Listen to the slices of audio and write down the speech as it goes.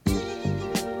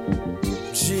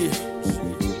Yeah,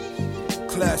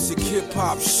 classic hip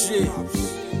hop shit.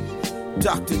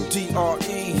 Dr.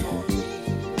 D.R.E.,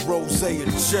 Rose and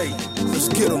J. Let's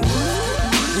get them.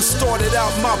 We started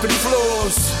out mopping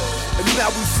floors, and now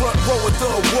we front row at the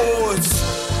awards.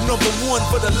 Number one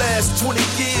for the last 20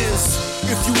 years.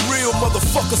 If you real,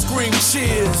 motherfucker, scream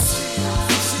cheers.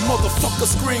 Motherfucker,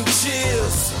 scream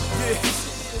cheers.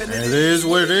 Yeah. And it is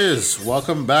what it is.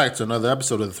 Welcome back to another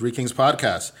episode of the Three Kings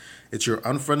Podcast. It's your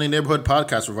unfriendly neighborhood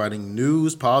podcast providing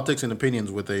news, politics, and opinions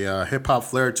with a hip-hop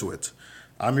flair to it.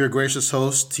 I'm your gracious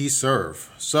host, T-Serve.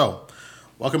 So,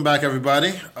 welcome back,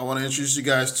 everybody. I want to introduce you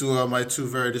guys to my two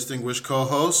very distinguished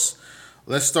co-hosts.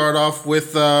 Let's start off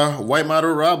with White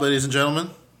Moderate Rob, ladies and gentlemen.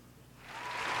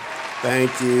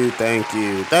 Thank you.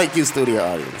 Thank you, studio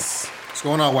audience. What's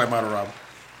going on, White Moderate Rob?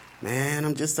 Man,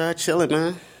 I'm just chilling,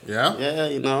 man. Yeah? Yeah,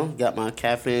 you know, got my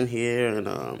caffeine here and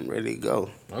I'm ready to go.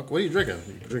 Okay, what are you drinking?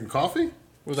 You drinking coffee?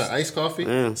 What was that, iced coffee?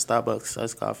 Yeah, Starbucks,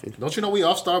 iced coffee. Don't you know we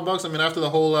off Starbucks? I mean, after the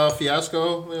whole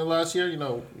fiasco last year, you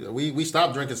know, we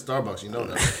stopped drinking Starbucks. You know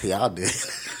that. Y'all did.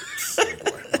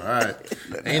 All right.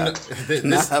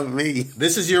 Not me.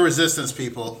 This is your resistance,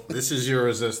 people. This is your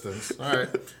resistance. All right.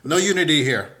 No unity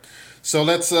here. So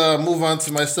let's move on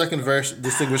to my second very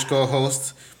distinguished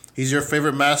co-host. He's your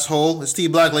favorite mass hole. It's T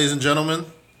Black, ladies and gentlemen.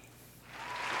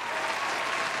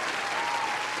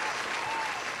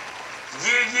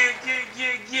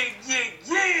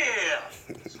 Yeah.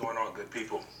 What's going on, good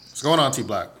people? What's going on, T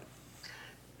Black?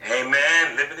 Hey,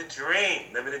 man, living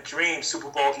the dream. Super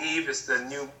Bowl Eve is the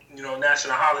new,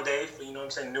 national holiday for,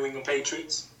 New England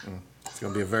Patriots. It's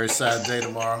going to be a very sad day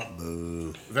tomorrow.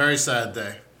 Boo. Very sad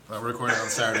day. We're recording on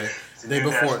Saturday. It's a Day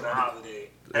new before. national holiday.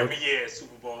 Every year,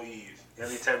 Super Bowl Eve.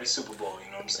 Every Super Bowl,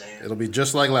 you know what I'm saying? It'll be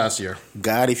just like last year.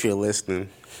 God, if you're listening,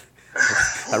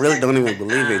 I really don't even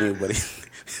believe in you, but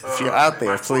if you're out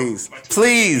there, please.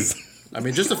 I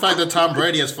mean, just the fact that Tom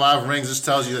Brady has 5 rings just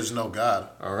tells you there's no God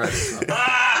already. So.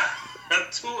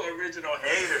 Two original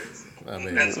haters. I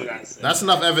mean, That's what I said. That's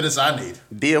enough evidence I need.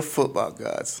 Dear football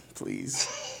gods, please.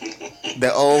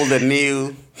 The old, the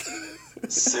new,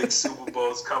 6 Super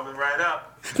Bowls coming right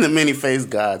up. the many-faced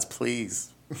gods, please.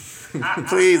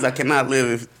 Please, I cannot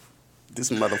live if this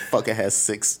motherfucker has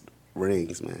 6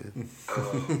 rings, man.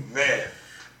 Oh, man.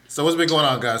 So what's been going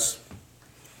on, guys?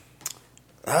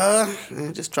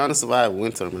 Man, just trying to survive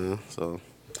winter, man. So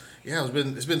Yeah,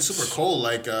 it's been super cold.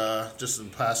 Like just in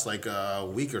the past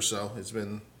week or so, it's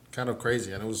been kind of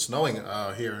crazy, and it was snowing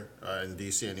here in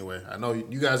DC anyway. I know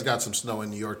you guys got some snow in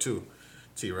New York too,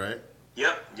 T, right?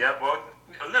 Yep. Well,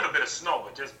 a little bit of snow,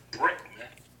 but just brick,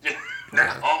 man.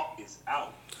 That all is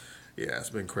out. Yeah, it's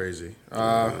been crazy.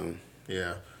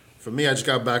 Yeah. For me, I just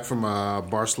got back from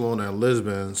Barcelona and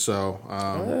Lisbon, so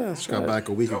just got back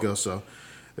a week ago, so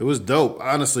it was dope.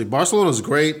 Honestly, Barcelona's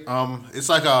great. It's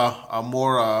like a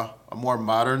more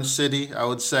modern city, I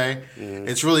would say.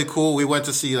 It's really cool. We went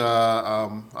to see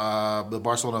the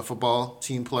Barcelona football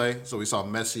team play, so we saw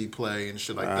Messi play and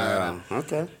shit like that.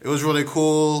 Okay. It was really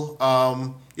cool.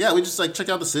 Yeah, we just like checked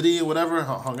out the city and whatever,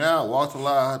 hung out, walked a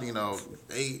lot,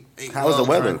 ate How was the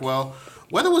weather? drank well.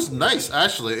 Weather was nice,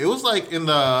 actually. It was like in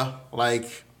the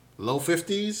low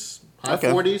 50s, high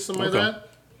 40s, something like that.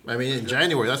 I mean, in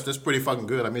January, that's pretty fucking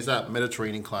good. I mean, it's that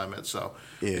Mediterranean climate, so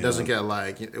it doesn't get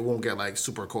it won't get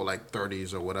super cold, like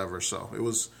 30s or whatever. So it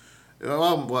was,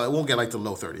 well, it won't get the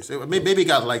low 30s. Maybe it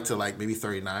got to maybe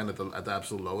 39 at the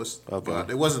absolute lowest. Okay. But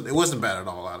it wasn't bad at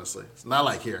all, honestly. It's not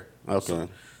like here. Okay. So,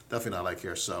 definitely not like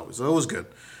here. So it was good.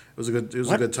 It was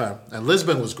a good time. And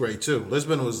Lisbon was great too.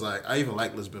 Lisbon was I even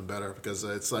like Lisbon better because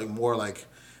it's more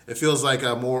it feels like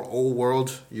a more old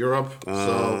world Europe.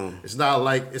 So it's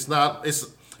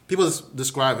people have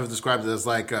described it as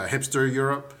hipster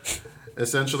Europe,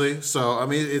 essentially. So I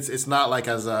mean it's not it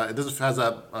doesn't has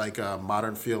that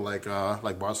modern feel like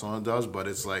Barcelona does, but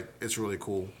it's really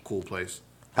cool place.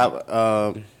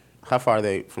 How far are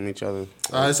they from each other?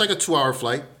 It's like a 2-hour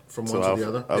flight from one to the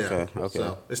other. Okay.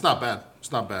 So it's not bad.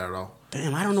 It's not bad at all.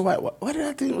 Damn, I don't know why did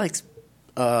I think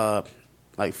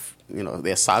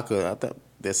their soccer? I thought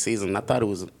their season. I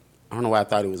don't know why I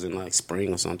thought it was in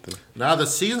spring or something. Now the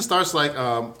season starts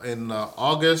in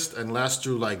August and lasts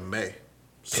through May.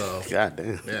 So God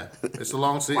damn. Yeah, it's a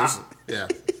long season. Yeah,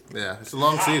 it's a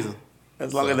long season.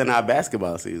 That's longer than our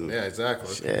basketball season. Yeah,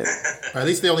 exactly. Shit. At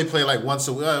least they only play once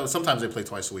a week. Sometimes they play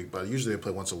twice a week, but usually they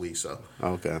play once a week. So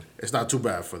Okay. it's not too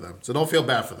bad for them. So don't feel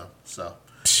bad for them. So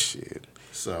Shit.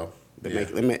 so They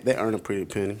earn a pretty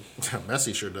penny.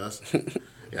 Messi sure does.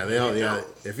 Yeah, they all. Yeah,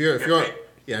 if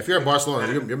you're at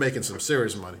Barcelona, you're making some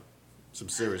serious money. Some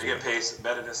serious They money. get paid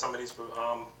better than some of these,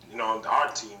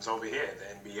 our teams over here.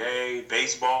 The NBA,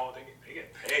 baseball, they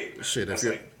get paid. Hey, Shit, that's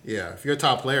if you're a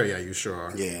top player, yeah, you sure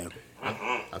are. Yeah.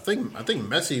 I think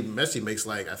Messi makes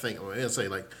like I'd say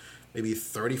like maybe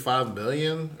 35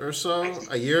 million or so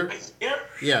a year.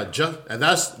 Yeah,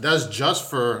 that's just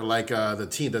for like the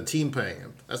team paying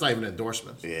him. That's not even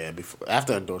endorsements. Yeah,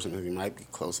 after endorsement, he might be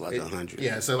close to like 100.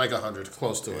 Yeah, so like 100,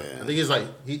 close to it. I think he's like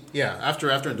after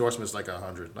endorsements like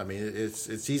 100. I mean,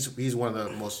 he's one of the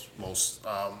most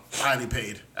highly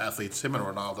paid athletes. Him and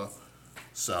Ronaldo.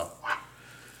 So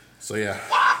yeah.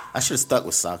 I should have stuck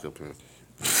with soccer, man.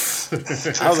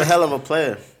 I was a hell of a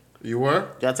player. You were?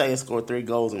 Did I tell you I scored 3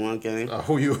 goals in one game?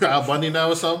 Who you Al Bundy now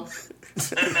or something?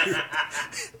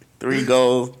 3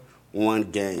 goals,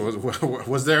 1 game.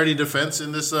 Was there any defense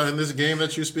in this game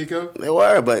that you speak of? There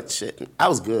were, but shit, I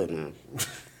was good, man.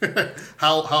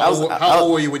 How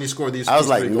old were you when you scored these? I was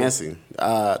like Messi.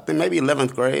 I think maybe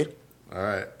 11th grade. All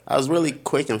right. I was really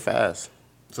quick and fast.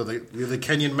 So you're the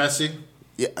Kenyan Messi.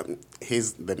 Yeah,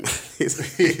 he's the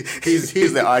Argentine.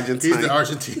 He's the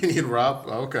Argentinian Rob.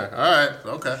 Okay. All right.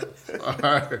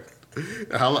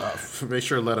 I'll make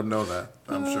sure to let him know that.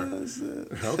 I'm sure.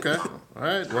 Okay. All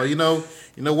right. Well, you know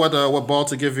what ball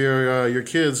to give your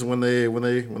kids when they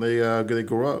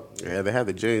grow up. Yeah, they have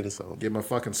the genes. So give them a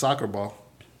fucking soccer ball.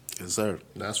 Yes, sir.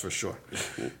 That's for sure.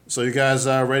 So you guys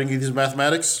ready to get these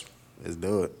mathematics? Let's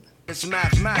do it. It's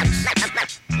mathematics.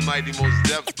 Mighty Most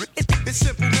Def. It's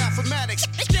simple mathematics.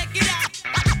 Check it out.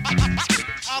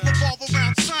 I'll revolve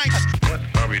around science. What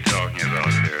are we talking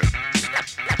about here?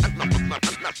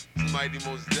 Mighty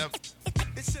Most Def.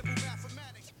 It's simple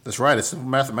mathematics. That's right. It's simple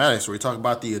mathematics, where we talk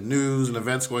about the news and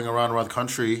events going around the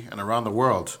country and around the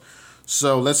world.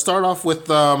 So let's start off with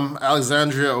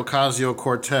Alexandria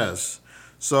Ocasio-Cortez.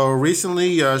 So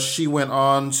recently, she went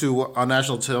on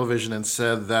national television and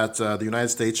said that the United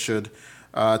States should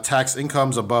tax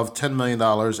incomes above $10 million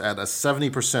at a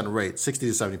 70% rate, 60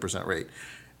 to 70% rate.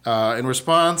 In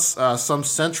response, some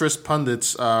centrist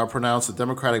pundits pronounced the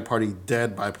Democratic Party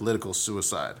dead by political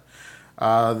suicide.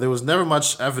 There was never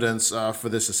much evidence for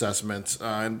this assessment.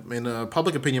 In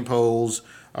public opinion polls,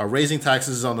 raising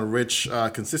taxes on the rich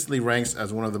consistently ranks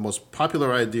as one of the most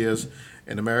popular ideas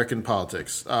in American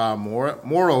politics.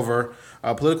 Moreover,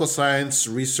 political science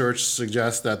research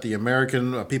suggests that the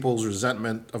American people's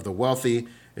resentment of the wealthy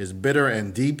is bitter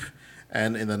and deep,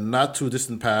 and in the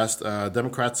not-too-distant past,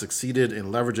 Democrats succeeded in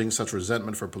leveraging such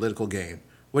resentment for political gain.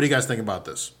 What do you guys think about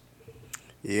this?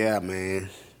 Yeah, man.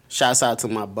 Shouts out to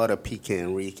my butter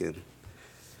pecan Rican.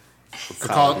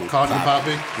 Calling you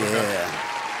Poppy? Yeah.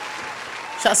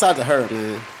 Shouts out to her,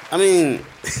 man. I mean,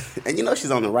 and you know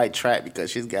she's on the right track because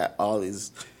she's got all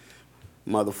these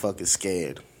motherfuckers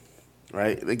scared,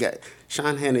 right? They got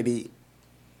Sean Hannity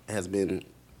has been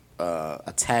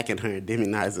attacking her and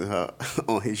demonizing her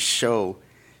on his show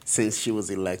since she was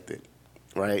elected,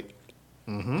 right?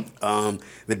 Mm-hmm.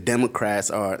 The Democrats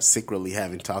are secretly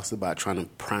having talks about trying to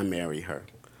primary her.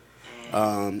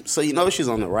 So you know she's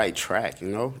on the right track, you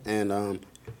know? And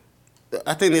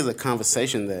I think there's a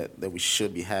conversation that we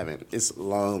should be having. It's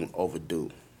long overdue,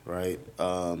 right?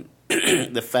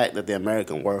 The fact that the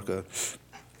American worker,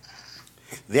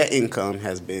 their income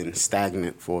has been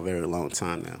stagnant for a very long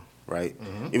time now, right?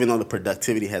 Mm-hmm. Even though the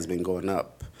productivity has been going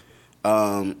up.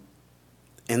 And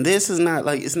this is not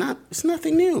like, it's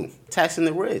nothing new, taxing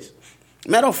the rich.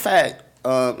 Matter of fact,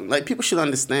 like people should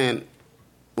understand,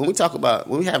 when we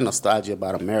have nostalgia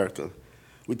about America,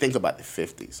 we think about the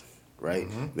 50s. Right,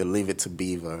 mm-hmm. The Leave It to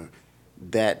Beaver,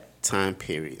 that time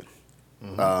period.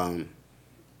 Mm-hmm.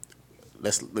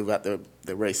 Let's leave out the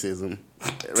racism,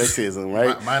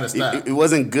 right? Minus that. It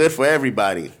wasn't good for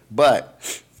everybody,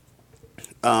 but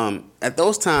at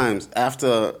those times,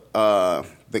 after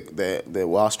the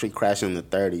Wall Street crash in the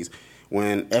 30s,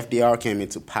 when FDR came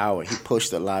into power, he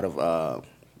pushed a lot of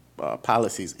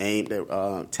policies aimed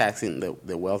at taxing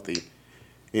the wealthy,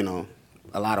 you know,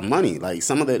 a lot of money. Like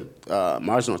some of the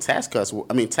marginal tax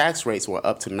tax rates were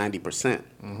up to 90%,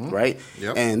 mm-hmm. right?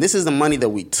 Yep. And this is the money that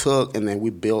we took and then we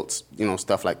built, you know,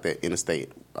 stuff like the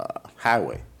interstate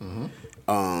highway,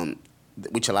 mm-hmm.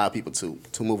 Which allowed people to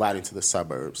move out into the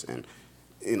suburbs and,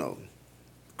 you know,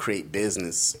 create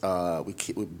business.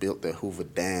 We built the Hoover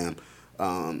Dam.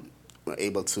 We're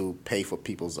able to pay for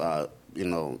people's,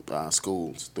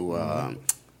 schools through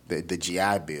the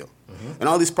GI Bill. Mm-hmm. And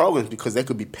all these programs, because they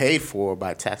could be paid for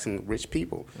by taxing rich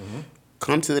people. Mm-hmm.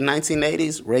 Come to the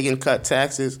 1980s, Reagan cut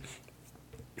taxes.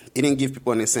 It didn't give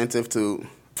people an incentive to,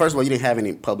 first of all, you didn't have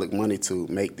any public money to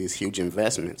make these huge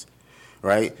investments,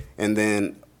 right? And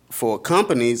then for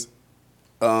companies,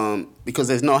 because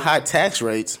there's no high tax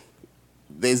rates,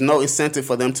 there's no incentive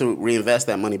for them to reinvest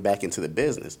that money back into the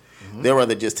business. Mm-hmm. They'd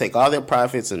rather just take all their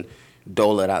profits and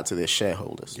dole it out to their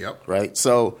shareholders. Yep. Right?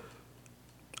 So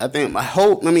I think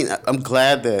I'm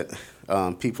glad that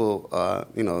people,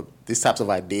 these types of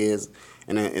ideas,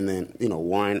 and then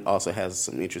Warren also has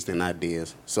some interesting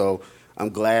ideas. So I'm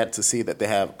glad to see that they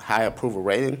have high approval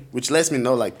rating, which lets me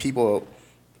know like people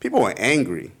are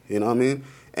angry. You know what I mean?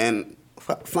 And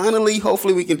finally,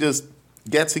 hopefully, we can just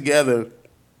get together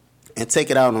and take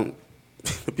it out on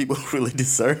the people who really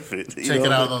deserve it. Take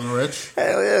it out on the rich?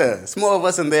 Hell yeah. It's more of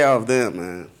us than there are of them,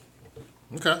 man.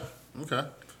 Okay.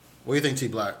 What do you think, T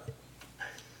Black?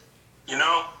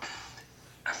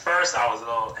 At first I was a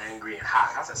little angry and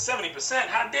hot. I said 70%?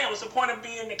 Hot damn, what's the point of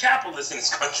being a capitalist in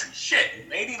this country? Shit,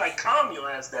 maybe like calm your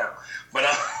ass down. But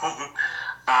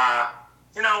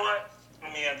you know what?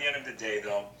 I mean, at the end of the day,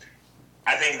 though,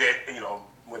 I think that,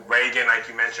 with Reagan, like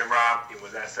you mentioned, Rob, it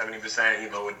was at 70%, he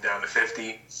lowered it down to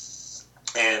 50%.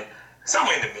 And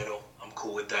somewhere in the middle, I'm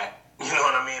cool with that. You know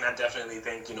what I mean? I definitely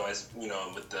think, as,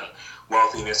 with the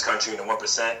wealthy in this country and the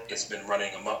 1%, it's been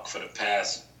running amok for the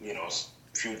past,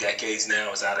 few decades now.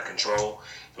 It's out of control.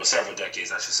 Well, several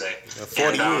decades, I should say.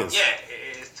 40 years. Yeah,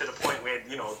 it's to the point where,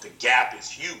 the gap is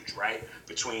huge, right?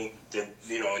 Between the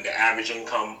average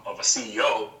income of a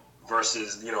CEO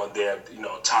versus, their,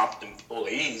 top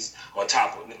employees or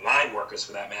top line workers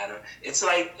for that matter. It's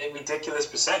like a ridiculous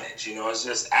percentage, it's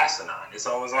just asinine. It's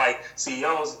almost like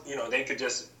CEOs, they could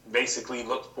just basically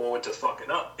look forward to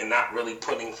fucking up and not really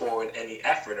putting forward any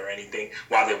effort or anything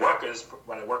while their worker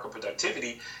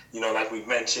productivity, like we've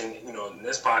mentioned, in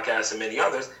this podcast and many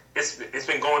others, it's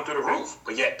been going through the roof,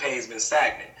 but yet pay has been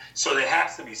stagnant. So there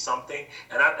has to be something,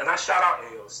 and I shout out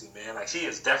AOC, man. Like, she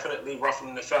is definitely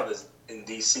ruffling the feathers in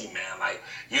DC, man. Like,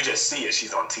 you just see it.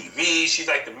 She's on TV. She's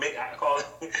like I call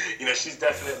it, she's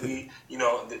definitely,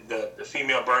 the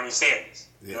female Bernie Sanders.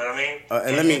 You know what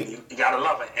I mean? You gotta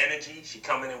love her energy. She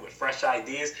coming in with fresh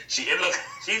ideas. She's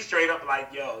straight up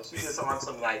like, yo, she's just on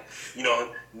some like,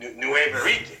 Nueva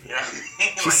Rican. You know what I mean?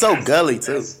 She's so gully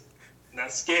too.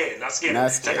 Not scared. She's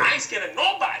like, I ain't scared of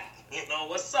nobody.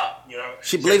 What's up?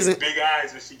 She believes in big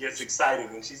eyes when she gets excited,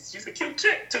 and she's a cute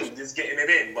chick too, just getting it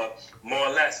in. But more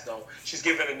or less, though, she's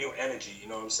giving a new energy. You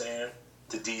know what I'm saying?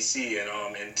 To DC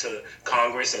and to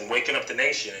Congress and waking up the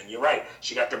nation. And you're right,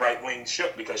 she got the right wing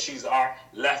shook because she's our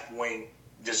left wing,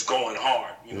 just going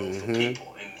hard, for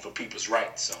people and for people's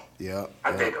rights. So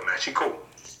I think her, man. She cool.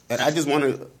 And I just want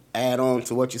to add on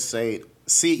to what you said.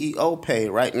 CEO pay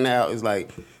right now is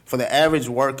like, for the average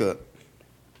worker,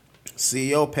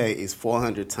 CEO pay is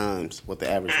 400 times what the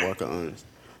average worker earns.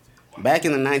 Back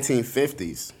in the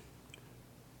 1950s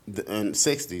and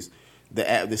 60s, the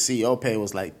CEO pay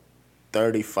was like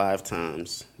 35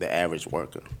 times the average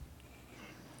worker.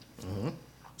 Mm-hmm.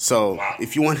 So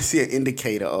if you want to see an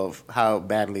indicator of how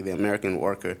badly the American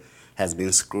worker has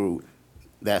been screwed,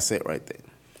 that's it right there.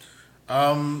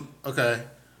 Okay.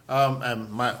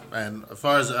 And as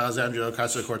far as Alexandria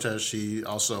Ocasio-Cortez, she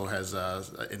also has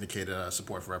indicated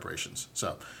support for reparations.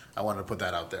 So I wanted to put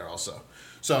that out there also.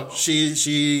 So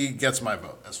she gets my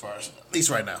vote as far as, at least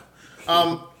right now.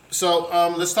 So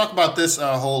let's talk about this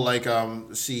whole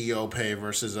CEO pay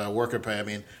versus worker pay. I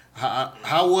mean,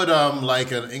 how would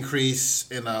an increase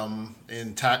in a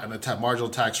marginal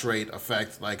tax rate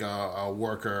affect a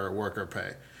worker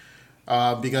pay?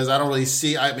 Because I don't really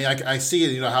see. I mean, I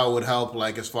see how it would help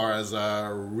as far as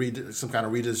some kind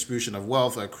of redistribution of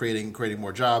wealth, creating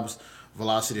more jobs,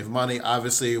 velocity of money.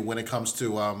 Obviously, when it comes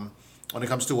to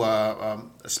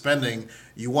spending,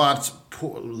 you want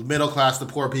middle class to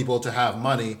poor people to have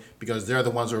money because they're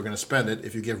the ones who are going to spend it.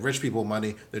 If you give rich people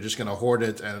money, they're just going to hoard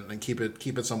it and keep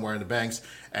it somewhere in the banks,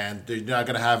 and they're not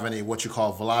going to have any what you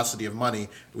call velocity of money,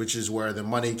 which is where the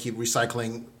money keep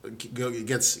recycling,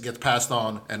 gets passed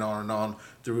on and on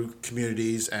through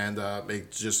communities, and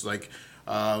it just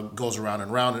goes around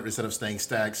and around instead of staying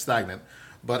stagnant.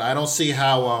 But I don't see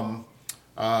how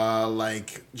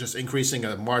just increasing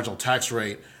a marginal tax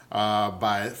rate to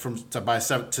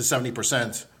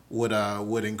 70%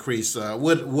 would increase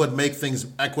would make things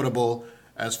equitable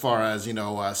as far as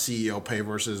CEO pay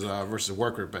versus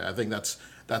worker pay. I think that's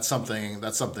something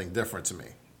different to me.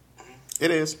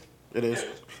 It is,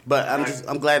 but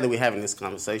I'm glad that we're having this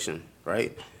conversation,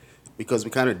 right? Because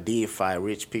we kind of deify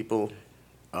rich people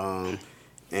and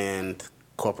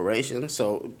corporations.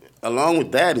 So along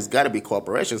with that, it's got to be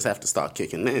corporations have to start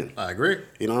kicking in. I agree.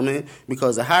 You know what I mean?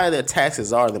 Because the higher their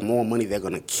taxes are, the more money they're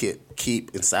going to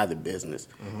keep inside the business.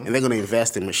 Mm-hmm. And they're going to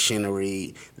invest in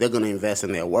machinery. They're going to invest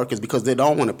in their workers because they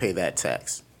don't want to pay that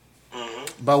tax.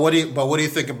 Mm-hmm. But what do you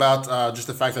think about just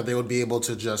the fact that they would be able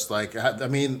to just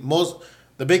most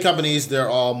the big companies, they're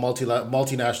all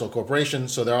multinational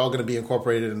corporations, so they're all going to be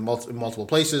incorporated in multiple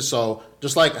places. So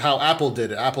just like how Apple did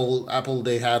it, Apple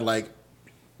they had like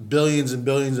billions and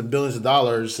billions and billions of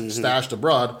dollars stashed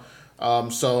abroad.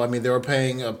 So I mean, they were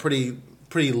paying a pretty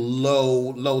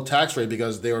low tax rate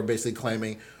because they were basically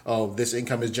claiming, oh, this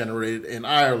income is generated in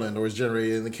Ireland or is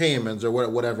generated in the Caymans or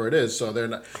whatever it is. So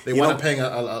they weren't paying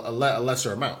a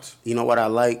lesser amount. You know what I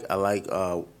like? I like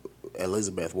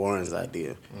Elizabeth Warren's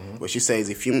idea, where she says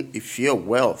if your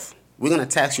wealth, we're gonna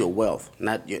tax your wealth,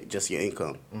 not just your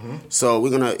income. So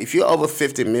if you're over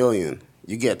 $50 million,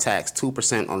 you get taxed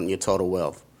 2% on your total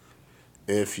wealth.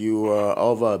 If you are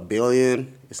over $1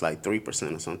 billion, it's like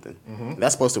 3% or something.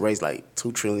 That's supposed to raise like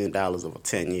 $2 trillion over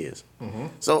 10 years.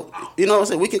 So you know what I'm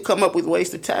saying? We could come up with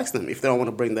ways to tax them if they don't want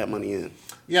to bring that money in.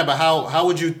 Yeah, but how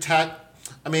would you tax?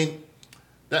 I mean,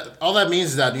 all that means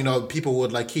is that, you know, people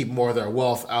would like keep more of their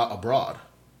wealth out abroad.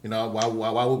 You know,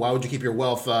 why would you keep your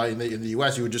wealth in the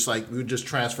U.S.? You would just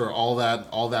transfer all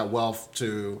that wealth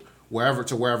to wherever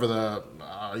the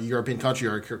European country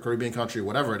or Caribbean country,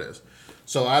 whatever it is.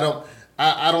 So I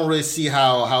don't really see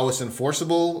how it's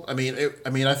enforceable. I mean,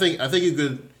 I think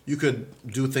you could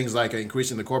do things like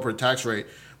increasing the corporate tax rate,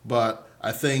 but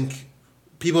I think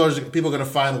people are going to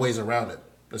find ways around it,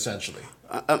 essentially.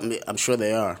 I'm sure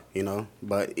they are, you know,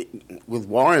 but with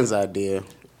Warren's idea,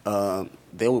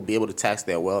 they will be able to tax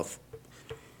their wealth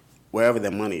wherever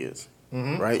their money is,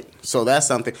 right? So that's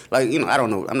something like, you know, I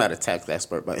don't know. I'm not a tax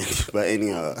expert by any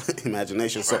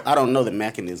imagination, so I don't know the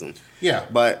mechanism. Yeah,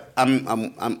 but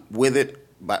I'm with it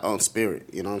on spirit.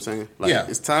 You know what I'm saying? Like,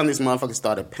 it's time these motherfuckers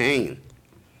started paying.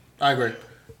 I agree.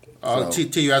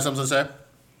 T, you have something to say?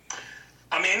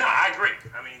 I mean, no, I agree.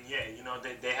 I mean, yeah, you know,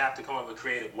 they have to come up with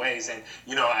creative ways. And,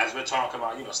 you know, as we're talking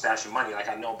about, you know, stashing money, like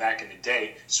I know back in the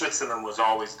day, Switzerland was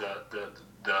always the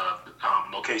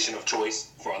location of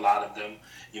choice for a lot of them,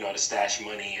 you know, to stash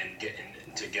money and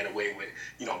to get away with,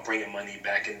 you know, bringing money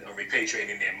back in or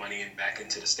repatriating their money back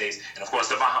into the States. And, of course,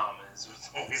 the Bahamas was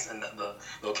always another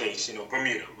location. You know,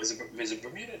 Bermuda. Was it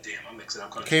Bermuda? Damn, I'm mixing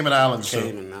up. Cayman Islands.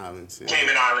 Cayman Islands. Yeah.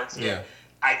 Cayman Islands, yeah.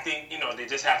 I think, you know, they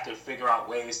just have to figure out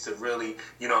ways to really,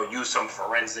 you know, use some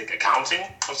forensic accounting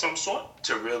of some sort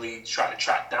to really try to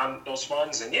track down those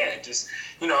funds and, just,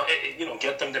 you know,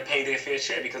 get them to pay their fair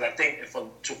share. Because I think for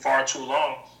far too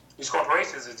long, these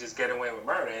corporations are just getting away with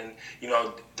murder. And, you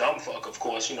know, dumb fuck, of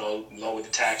course, you know, lower the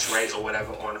tax rate or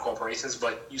whatever on corporations.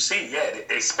 But you see,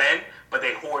 they spend, but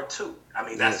they hoard too. I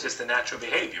mean, that's just the natural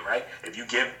behavior, right? If you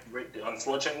give,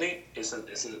 unfortunately, it's a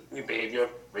behavior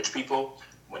of rich people.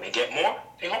 When they get more,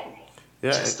 they hoard more.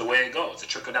 Yeah, just the way it goes. The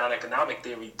trickle-down economic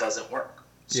theory doesn't work.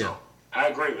 So I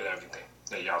agree with everything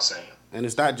that y'all saying. And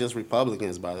it's not just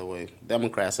Republicans, by the way.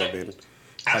 Democrats have been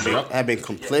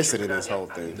complicit in this whole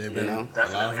thing. They've been, you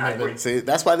know? See,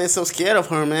 that's why they're so scared of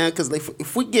her, man. Because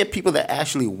if we get people that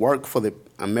actually work for the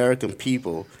American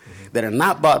people that are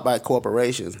not bought by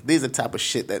corporations, these are the type of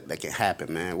shit that can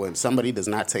happen, man. When somebody does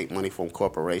not take money from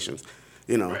corporations,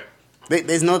 you know. Right. They're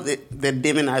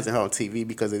demonizing her on TV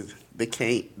because they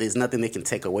can't. There's nothing they can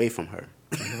take away from her.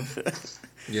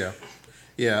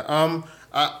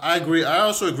 I agree. I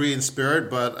also agree in spirit,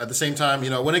 but at the same time, you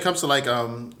know, when it comes to like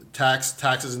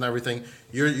taxes and everything,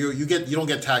 you don't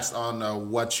get taxed on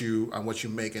what you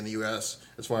make in the U.S.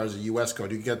 as far as the U.S.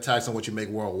 code. You get taxed on what you make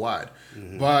worldwide.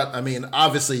 But I mean,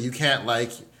 obviously, you can't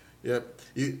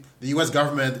the U.S.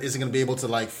 government isn't going to be able to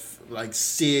like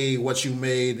see what you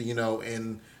made, you know,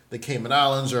 in the Cayman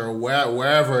Islands or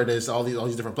wherever it is, all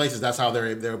these different places. That's how they're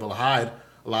able to hide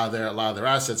a lot of their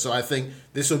assets. So I think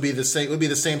this would be the same. It would be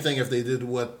the same thing if they did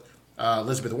what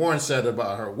Elizabeth Warren said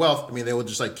about her wealth. I mean, they would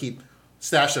just like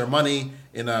stash their money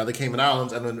in the Cayman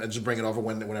Islands and just bring it over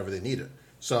whenever they need it.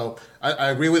 So I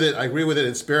agree with it. I agree with it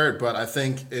in spirit, but I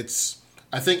think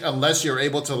unless you're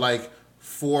able to like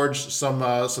forge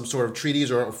some sort of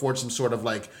treaties or forge some sort of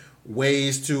like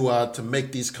ways to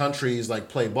make these countries like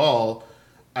play ball.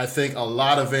 I think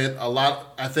I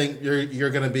think you're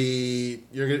gonna be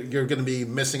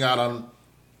missing out on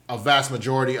a vast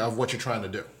majority of what you're trying to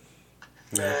do.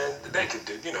 Man, they could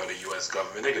do, you know, the U.S.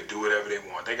 government, they could do whatever they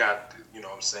want. They got, you know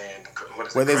what I'm saying,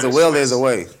 where there's a will, there's a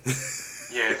way.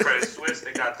 Yeah, Credit Suisse,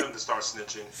 they got them to start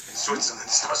snitching. In Switzerland,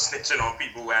 start snitching on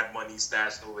people who had money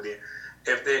stashed over there.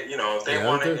 If they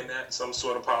want to enact some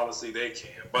sort of policy, they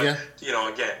can. But, you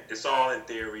know, again, it's all in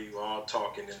theory. We're all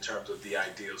talking in terms of the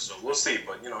ideal. So we'll see.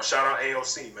 But, you know, shout out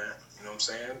AOC, man. You know what I'm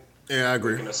saying? Yeah, I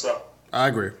agree. Picking us up. I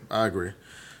agree.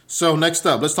 So next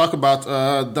up, let's talk about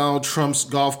Donald Trump's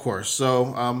golf course.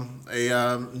 So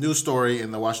a news story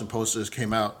in the Washington Post just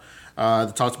came out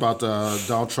that talks about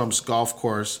Donald Trump's golf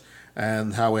course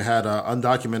and how it had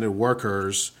undocumented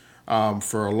workers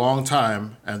for a long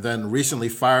time, and then recently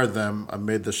fired them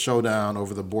amid the showdown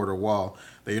over the border wall.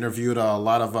 They interviewed a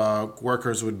lot of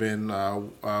workers who had been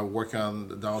working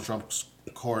on Donald Trump's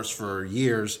course for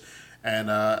years, and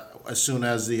as soon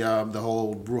as the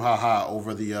whole brouhaha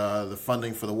over the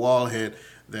funding for the wall hit,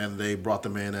 then they brought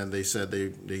them in and they said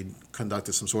they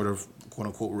conducted some sort of quote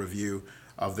unquote review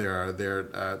of their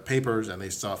papers, and they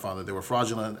found that they were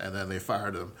fraudulent, and then they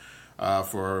fired them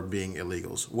for being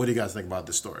illegals. What do you guys think about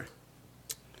this story?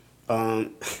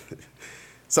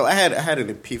 So I had an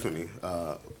epiphany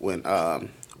when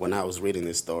I was reading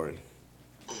this story.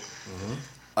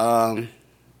 It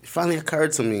finally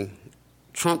occurred to me,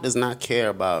 Trump does not care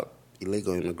about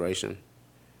illegal immigration.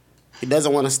 He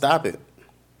doesn't want to stop it.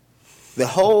 The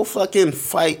whole fucking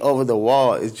fight over the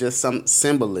wall is just some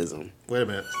symbolism. Wait a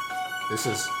minute. This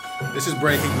is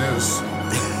breaking news.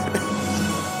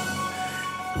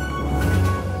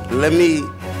 Let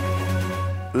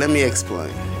me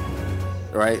explain.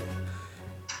 Right?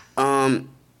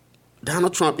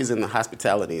 Donald Trump is in the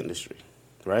hospitality industry,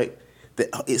 right?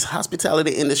 His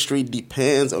hospitality industry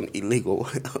depends on illegal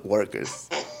workers.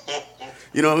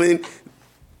 You know what I mean?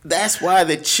 That's why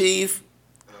the chief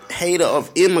hater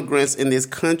of immigrants in this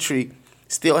country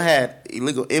still had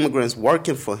illegal immigrants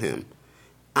working for him,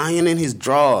 ironing his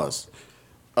drawers,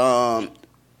 washing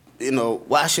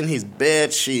his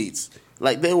bed sheets.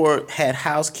 Like they had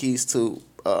house keys to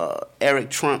Eric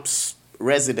Trump's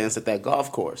residence at that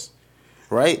golf course,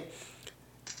 right?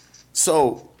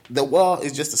 So the wall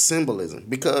is just a symbolism,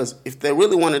 because if they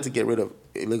really wanted to get rid of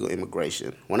illegal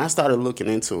immigration, when I started looking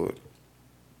into it,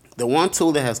 the one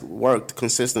tool that has worked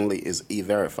consistently is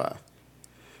E-Verify.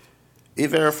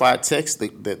 E-Verify takes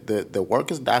the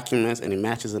workers' documents and it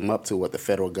matches them up to what the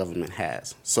federal government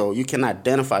has. So you can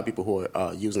identify people who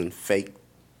are using fake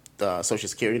Social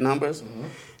Security numbers. Mm-hmm.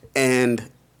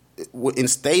 And in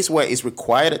states where it's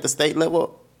required at the state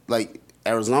level, like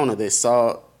Arizona, they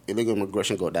saw illegal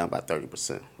immigration go down by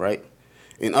 30%, right?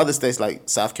 In other states like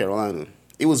South Carolina,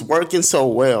 it was working so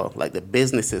well, like the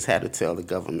businesses had to tell the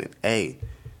government, hey,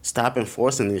 stop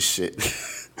enforcing this shit.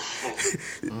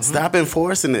 Mm-hmm. Stop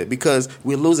enforcing it, because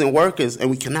we're losing workers and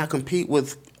we cannot compete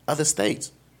with other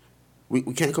states. We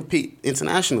can't compete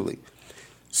internationally.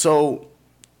 So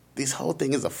this whole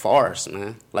thing is a farce,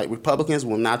 man. Like, Republicans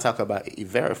will not talk about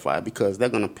E-Verify because they're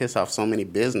going to piss off so many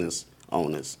business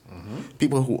owners,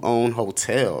 people who own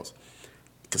hotels,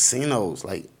 casinos,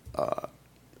 like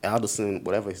Alderson,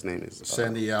 whatever his name is.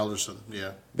 Sandy Alderson,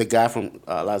 yeah. The guy from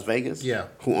Las Vegas? Yeah.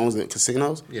 Who owns the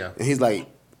casinos? Yeah. And he's like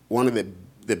one of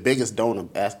the biggest donor,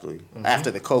 actually,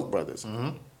 after the Koch brothers.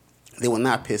 Mm-hmm. They will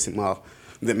not piss him off.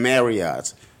 The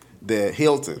Marriotts, the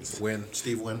Hiltons.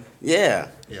 Steve Wynn. Yeah.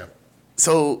 Yeah.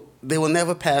 So they will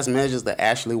never pass measures that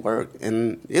actually work.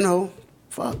 And,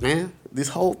 fuck, man. This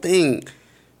whole thing,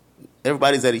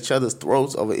 everybody's at each other's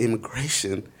throats over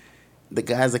immigration. The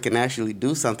guys that can actually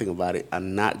do something about it are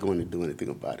not going to do anything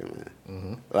about it, man.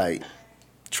 Mm-hmm. Like,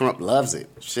 Trump loves it.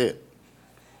 Shit.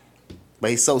 But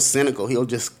he's so cynical, he'll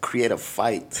just create a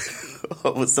fight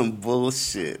over some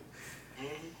bullshit.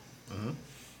 Mm-hmm.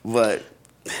 But,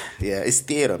 yeah, it's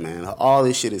theater, man. All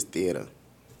this shit is theater.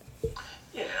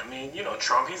 Yeah, I mean,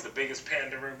 Trump, he's the biggest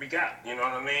panderer we got. You know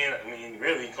what I mean? I mean,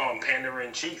 really, you call him panderer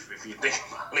in chief if you think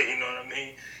about it. You know what I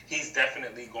mean? He's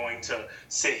definitely going to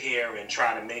sit here and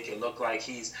try to make it look like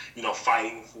he's,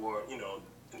 fighting for,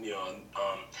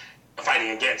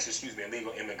 fighting against,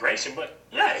 illegal immigration. But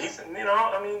yeah, he's,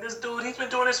 this dude, he's been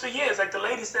doing this for years. Like the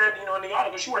lady said, in the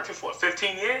article, she worked for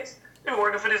 15 years. They've been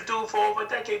working for this dude for over a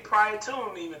decade prior to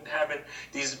him even having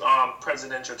these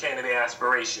presidential candidate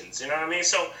aspirations. You know what I mean?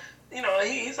 So,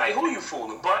 he's like, who are you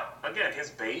fooling? But again, his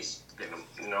base,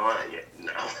 I'm not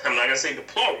gonna say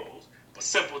deplorables, but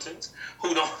simpletons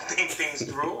who don't think things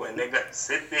through, and they're gonna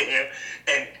sit there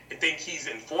and think he's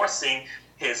enforcing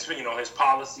his, his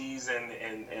policies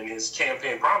and his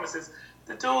campaign promises.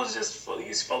 The dude's just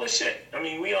he's full of shit. I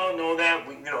mean, we all know that.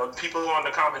 People on the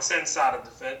common sense side of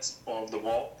the fence or of the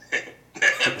wall,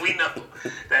 we know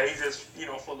that he's just,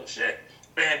 full of shit.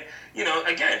 And,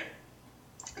 again,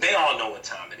 they all know what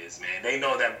time it is, man. They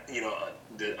know that,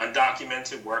 the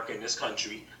undocumented worker in this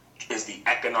country is the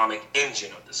economic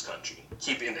engine of this country.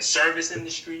 Keep in the service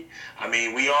industry. I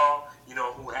mean, we all,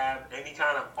 who have any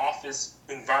kind of office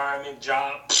environment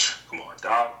job, come on,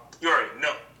 dog. You already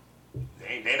know.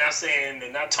 They're not saying,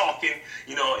 they're not talking,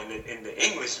 in the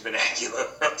English vernacular.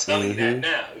 I'm telling you that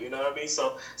now. You know what I mean?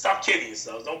 So stop kidding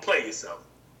yourselves. Don't play yourself.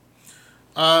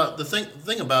 The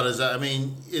thing about it is that,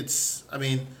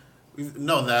 we've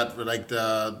known that, but like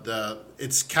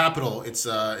it's capital, it's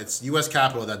U.S.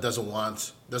 capital that doesn't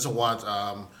want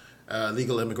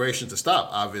illegal immigration to stop,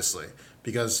 obviously.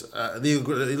 Because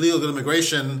illegal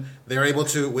immigration, they're able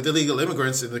to, with illegal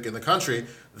immigrants in the country,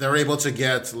 they're able to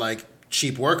get like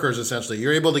cheap workers. Essentially,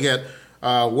 you're able to get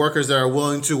workers that are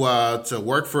willing to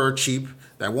work for cheap,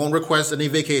 that won't request any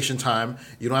vacation time.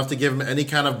 You don't have to give them any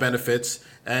kind of benefits.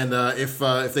 And if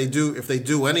they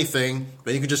do anything,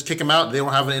 then you can just kick them out. They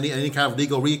don't have any kind of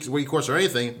legal recourse or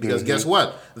anything because guess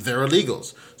what? They're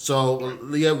illegals. So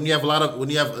when you have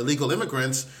illegal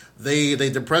immigrants, they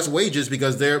depress wages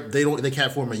because they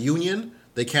can't form a union.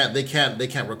 They can't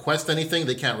request anything.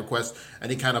 They can't request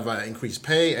any kind of increased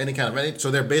pay,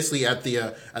 So they're basically at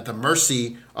the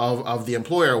mercy of the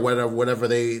employer, whatever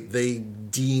they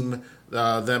deem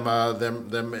them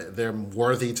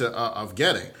worthy of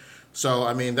getting. So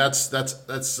I mean that's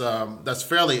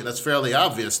fairly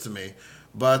obvious to me.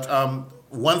 But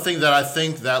one thing that I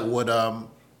think that would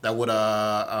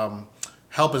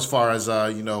help as far as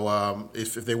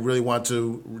if they really want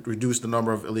to reduce the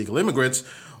number of illegal immigrants,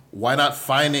 why not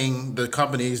fining the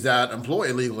companies that employ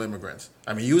illegal immigrants?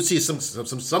 I mean, you would see some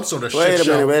sort of shit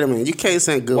show. Wait a minute. You can't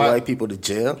send good white people to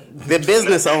jail. They're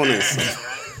business owners.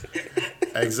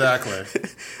 Exactly.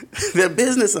 They're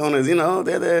business owners.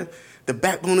 They're the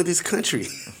backbone of this country.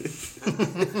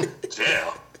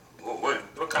 Jail.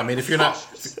 What kind I mean, of if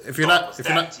you're not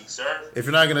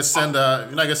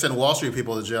gonna send Wall Street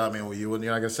people to jail, I mean, you're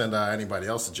not gonna send anybody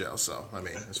else to jail. So I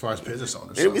mean, as far as business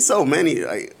owners, there'd be so many.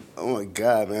 Like, oh my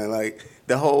God, man! Like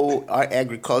our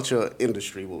agriculture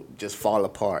industry will just fall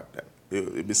apart.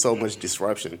 It'd be so much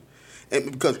disruption,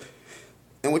 and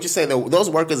what you say, those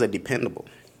workers are dependable,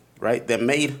 right? They're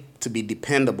made to be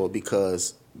dependable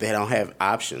because they don't have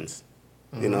options.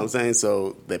 You know what I'm saying?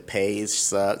 So the pay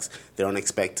sucks. They don't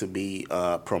expect to be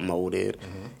promoted.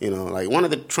 Like one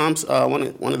of the Trump's one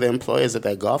of the employers at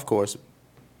that golf course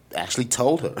actually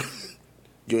told her,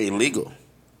 "You're illegal."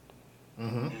 You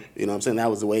know what I'm saying? That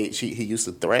was the way he used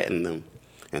to threaten them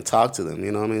and talk to them.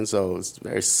 You know what I mean? So it's a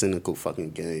very cynical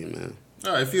fucking game, man.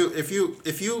 All right, if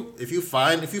you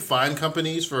fine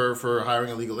companies for hiring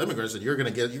illegal immigrants, then you're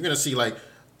gonna see like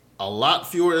a lot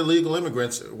fewer illegal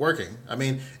immigrants working. I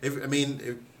mean, if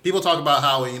people talk about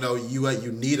how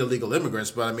you need illegal immigrants,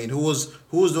 but I mean, who was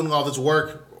doing all this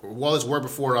work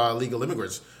before illegal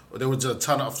immigrants? There was a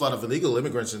flood of illegal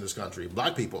immigrants in this country,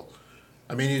 black people.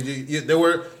 I mean, there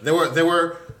were.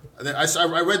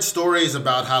 I read stories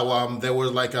about how there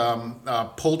were like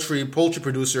poultry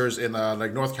producers in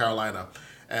like North Carolina,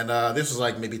 and this was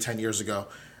like maybe 10 years ago.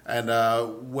 And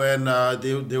when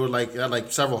they were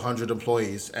had several hundred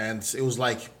employees, and it was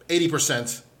like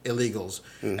 80% illegals,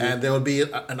 and there would be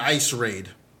an ICE raid,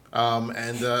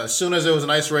 and as soon as there was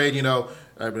an ICE raid,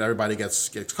 everybody gets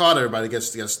caught, everybody gets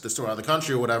thrown out of the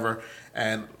country or whatever,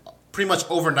 and pretty much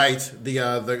overnight the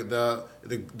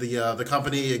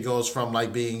company, it goes from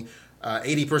like being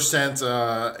 80%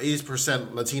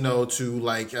 Latino to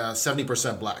like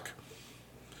 70% black.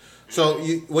 So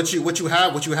what you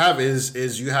have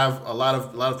is you have a lot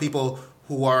of people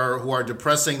who are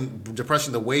depressing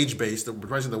the wage base,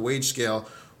 depressing the wage scale,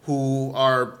 who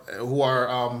are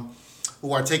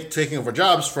taking over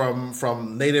jobs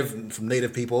from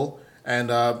native people, and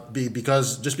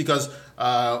because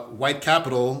white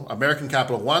capital, American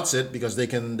capital wants it because they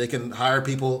can hire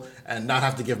people and not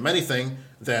have to give them anything,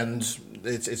 then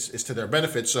it's to their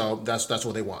benefit. So that's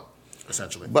what they want.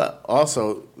 Essentially. But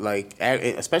also, like,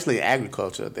 especially in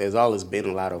agriculture, there's always been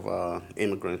a lot of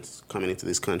immigrants coming into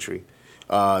this country.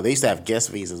 They used to have guest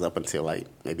visas up until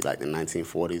maybe the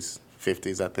 1940s,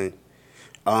 50s, I think.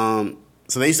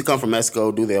 So they used to come from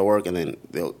Mexico, do their work, and then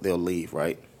they'll leave,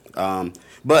 right?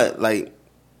 But like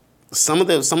some of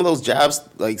those jobs,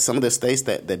 like some of the states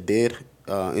that did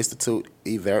institute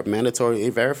mandatory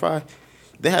E-Verify,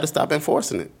 they had to stop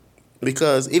enforcing it.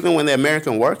 Because even when the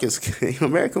American workers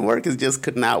just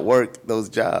could not work those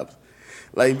jobs.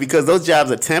 Like, because those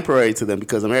jobs are temporary to them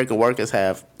because American workers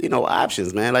have,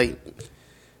 options, man. Like,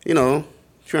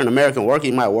 if you're an American worker,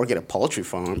 you might work at a poultry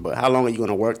farm, but how long are you going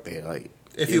to work there? Like,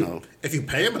 if you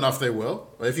pay them enough, they will.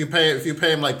 If you pay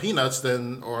them like peanuts,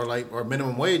 then or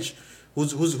minimum wage,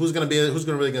 who's really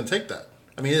going to take that?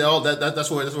 I mean,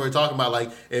 that's what we're talking about. Like,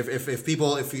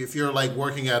 if you're like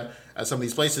working at some of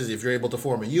these places, if you're able to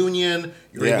form a union,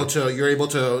 you're able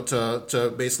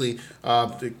to basically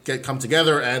come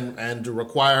together and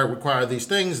require these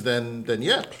things, then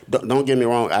yeah. Don't get me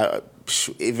wrong.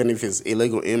 Even if it's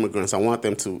illegal immigrants, I want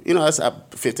them to, that's a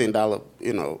 $15,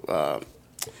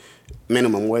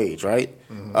 minimum wage, right?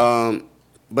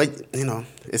 But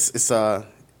it's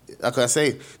like I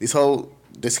say, this whole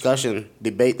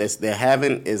debate that they're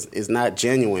having is not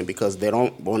genuine because they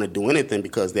don't want to do anything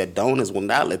because their donors will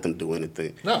not let them do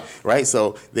anything. No. Right?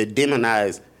 So they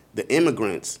demonize the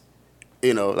immigrants.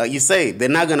 You know, like you say, they're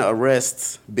not going to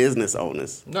arrest business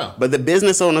owners. No. But the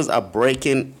business owners are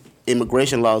breaking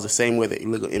immigration laws the same way that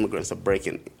illegal immigrants are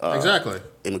breaking Exactly.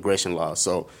 immigration laws.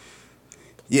 So,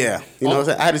 yeah, you know,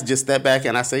 I just step back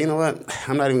and I say, you know what?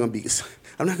 I'm not going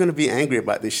to be angry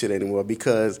about this shit anymore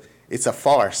because it's a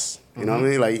farce. You know what I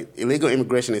mean? Like, illegal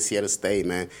immigration is here to stay,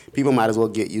 man. People might as well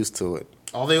get used to it.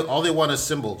 All they want is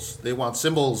symbols. They want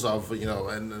symbols of, you know,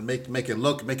 and make it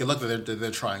look that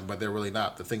they're trying, but they're really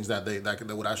not. The things that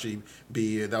would actually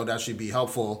be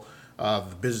helpful.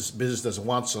 Business doesn't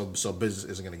want, so business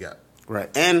isn't going to get.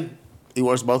 Right, and it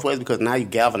works both ways because now you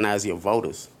galvanize your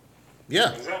voters.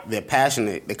 Yeah, They're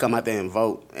passionate. They come out there and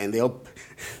vote, and they'll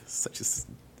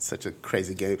such a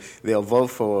crazy game. They'll vote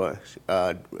for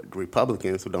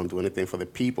Republicans who don't do anything for the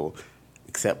people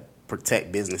except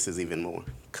protect businesses even more,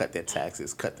 cut their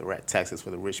taxes, cut the taxes for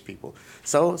the rich people.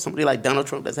 So somebody like Donald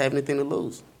Trump doesn't have anything to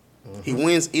lose. He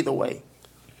wins either way.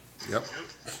 Yep.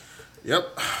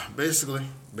 Basically.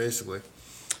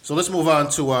 So let's move on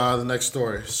to the next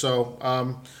story.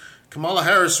 So Kamala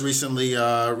Harris recently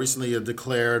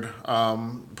declared,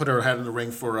 put her hat in the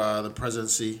ring for the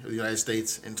presidency of the United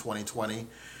States in 2020.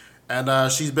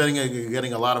 And she's been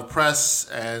getting a lot of press,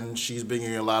 and she's been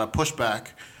getting a lot of pushback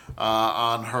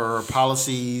on her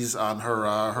policies, on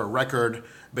her record,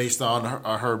 based on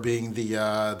her being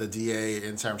the DA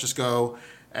in San Francisco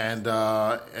and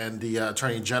the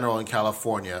Attorney General in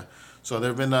California. So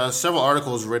there have been several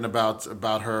articles written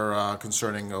about her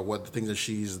concerning what the things that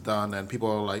she's done, and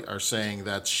people are saying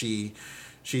that she's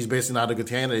basically not a good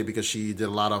candidate because she did a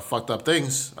lot of fucked up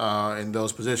things in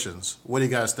those positions. What do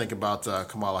you guys think about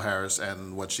Kamala Harris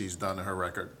and what she's done in her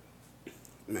record?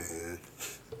 Man,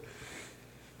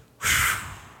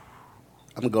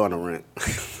 I'm going to rant.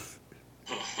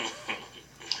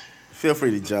 Feel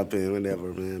free to jump in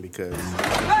whenever, man, because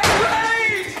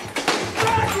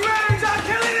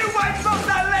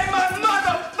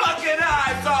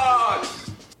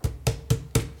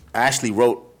I actually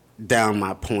wrote down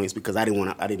my points because I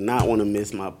did not want to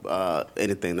miss my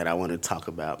anything that I wanted to talk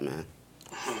about, man.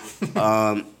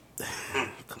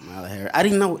 Kamala Harris. I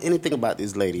didn't know anything about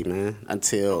this lady, man,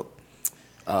 until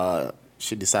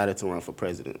she decided to run for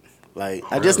president. Like,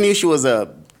 I just knew she was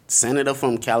a senator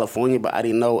from California, but I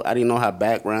didn't know her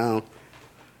background.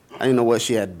 I didn't know what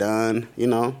she had done, you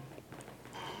know.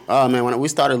 Oh, man, when we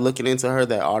started looking into her,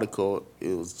 that article,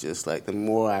 it was just like the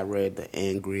more I read, the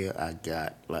angrier I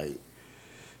got. Like,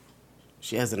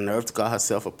 she has the nerve to call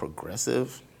herself a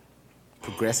progressive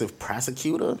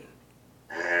prosecutor.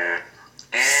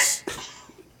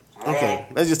 Okay,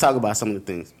 let's just talk about some of the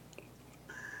things.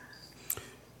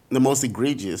 The most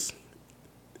egregious,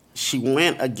 she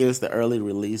went against the early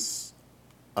release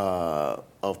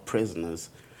of prisoners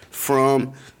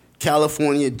from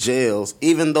California jails,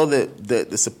 even though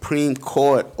the Supreme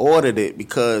Court ordered it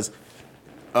because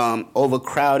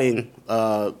overcrowding,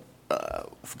 I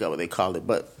forgot what they called it,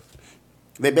 but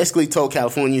they basically told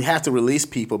California you have to release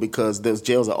people because those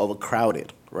jails are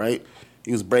overcrowded, right?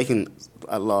 He was breaking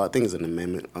a law. I think it's an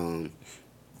amendment. I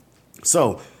just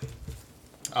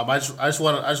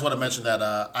want to mention that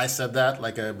I said that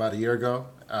like about a year ago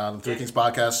on the Three Kings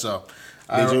podcast. So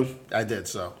did you? I did.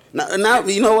 So now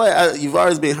you know what? You've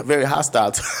always been very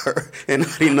hostile to her, and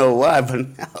I didn't know why,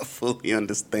 but now I fully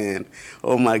understand.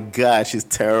 Oh my God, she's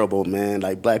terrible, man.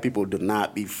 Like, black people do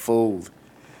not be fooled.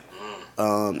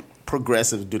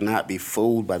 Progressives do not be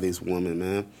fooled by this woman,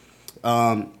 man.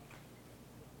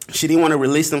 She didn't want to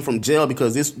release them from jail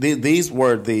because these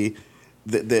were the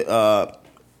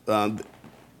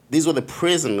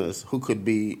prisoners who could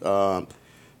be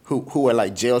who were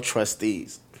like jail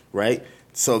trustees, right?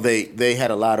 So they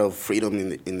had a lot of freedom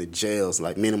in the jails,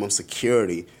 like minimum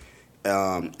security,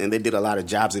 and they did a lot of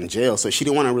jobs in jail. So she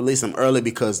didn't want to release them early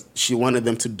because she wanted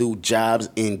them to do jobs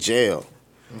in jail,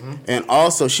 and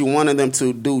also she wanted them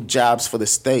to do jobs for the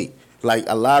state. Like,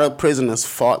 a lot of prisoners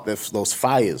fought those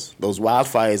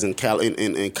wildfires in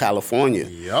California.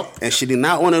 Yep. And she did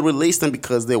not want to release them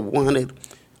because they wanted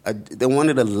a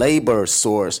labor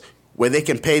source where they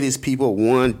can pay these people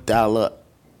 $1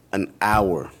 an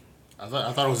hour. I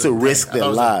thought it was to risk their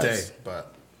lives. A day,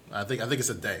 but I think it's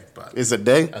a day. But it's a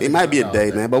day. It might be a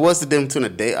day, man. But what's the difference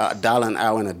between $1 an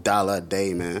hour and $1 a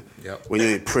day, man? Yep. When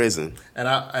you're in prison. For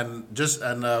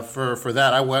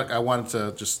that, I wanted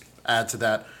to just add to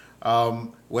that.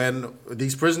 When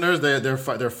these prisoners they're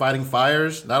fighting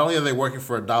fires, not only are they working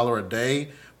for $1 a day,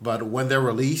 but when they're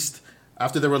released,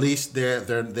 after they're released,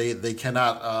 they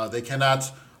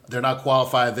cannot they're not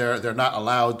qualified. They're not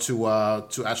allowed to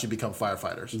actually become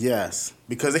firefighters. Yes,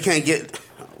 because they can't get.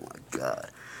 Oh my God.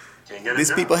 Can't get it These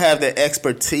done. people have the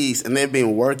expertise and they've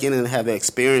been working and have the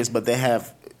experience, but they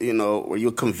have, where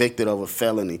you're convicted of a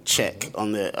felony check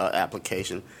on their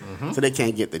application. So they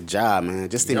can't get the job, man.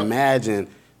 Just imagine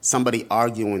somebody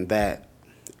arguing that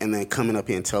and then coming up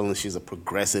here and telling us she's a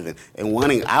progressive and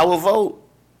wanting our vote.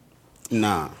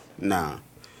 Nah.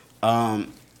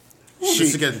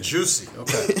 Just to get juicy.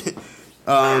 Okay.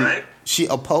 All right. She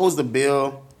opposed the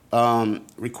bill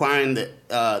requiring the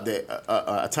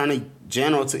Attorney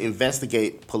General to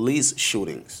investigate police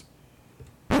shootings.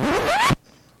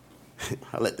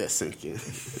 I'll let that sink in.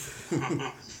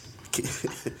 I'm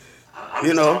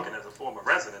just talking as a former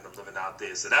resident of living out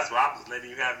there, so that's why I'm just letting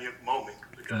you have your moment.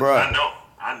 Because Bruh.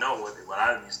 I know what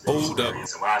I used to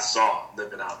experience and what I saw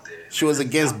living out there. She was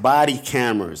against body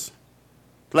cameras.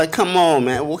 Like, come on,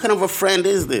 man. What kind of a friend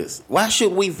is this? Why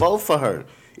should we vote for her?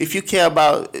 If you care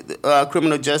about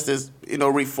criminal justice,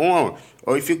 reform,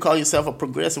 or if you call yourself a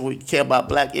progressive, or you care about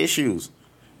black issues,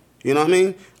 you know what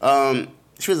I mean?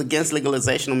 She was against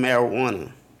legalization of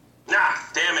marijuana. Nah,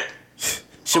 damn it.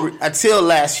 Until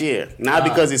last year, not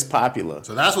because it's popular.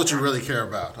 So that's what you really care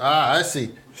about. I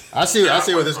see where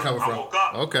this is coming I from. woke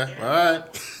up. Okay, all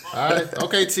right.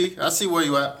 Okay, T. I see where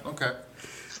you at. Okay.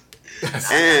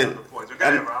 And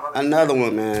another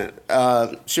one, man.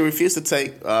 She refused to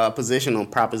take a position on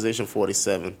Proposition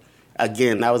 47.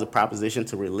 Again, that was a proposition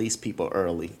to release people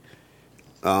early.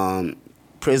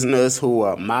 Prisoners who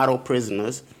are model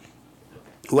prisoners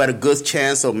who had a good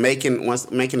chance of making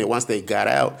it once they got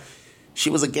out. She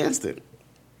was against it.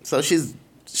 So she's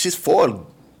for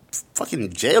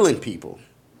fucking jailing people.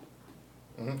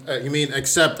 You mean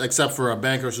except for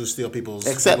bankers who steal people's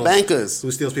bankers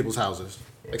who steals people's houses?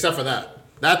 Except for that.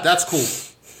 That's cool.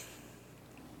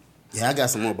 Yeah, I got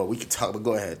some more, but we can talk. But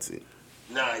go ahead, T.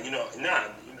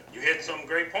 You hit some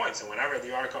great points. And when I read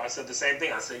the article, I said the same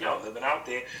thing. I said, living out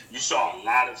there, you saw a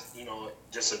lot of,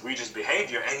 just egregious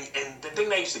behavior. And the thing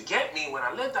that used to get me when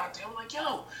I lived out there, I'm like,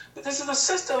 this is a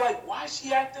sister. Like, why is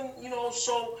she acting,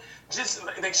 so just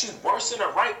like she's worse than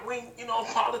a right-wing,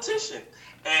 politician.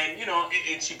 And,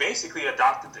 and she basically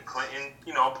adopted the Clinton,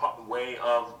 way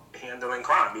of handling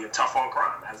crime, being tough on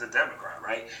crime as a Democrat,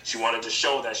 right? She wanted to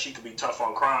show that she could be tough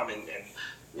on crime and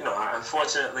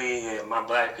unfortunately, my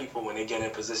black people, when they get in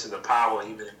positions of power,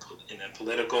 even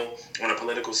on a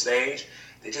political stage,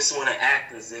 they just want to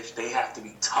act as if they have to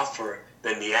be tougher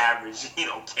than the average,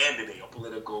 candidate or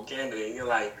political candidate. And you're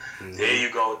like, there you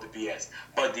go with the BS.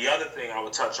 But the other thing I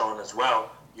would touch on as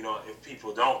well, if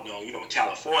people don't know,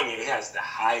 California, it has the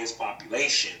highest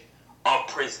population of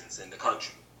prisons in the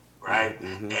country, right?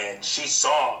 And she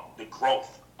saw the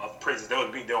growth of prisons.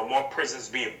 There were more prisons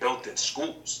being built than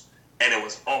schools. And it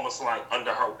was almost like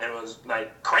under her, and it was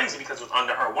like crazy because it was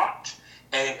under her watch.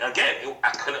 And again, I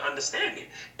couldn't understand it.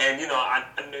 And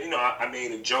I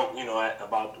made a joke,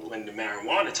 about when the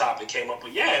marijuana topic came up. But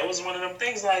it was one of them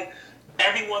things like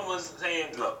everyone was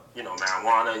saying, look,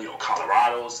 marijuana,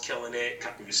 Colorado's killing it.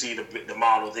 You see the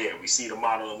model there. We see the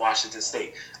model in Washington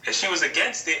State. And she was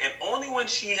against it. And only when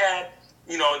she had,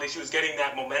 that she was getting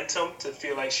that momentum to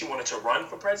feel like she wanted to run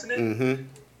for president.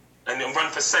 And then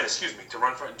run for Senate,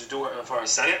 to do it for a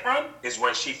Senate run is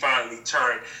when she finally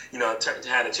turned,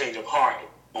 had a change of heart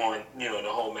on, the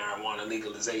whole marijuana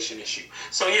legalization issue.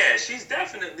 So she's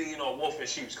definitely, wolf in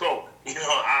sheep's clothing.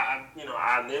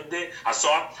 I lived it. I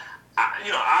saw it.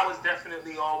 I was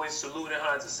definitely always saluting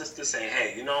her as a sister, saying,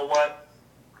 hey, you know what?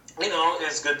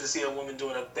 It's good to see a woman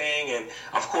doing a thing, and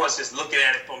of course, just looking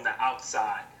at it from the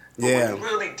outside. But when you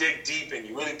really dig deep and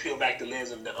you really peel back the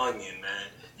layers of the onion, man,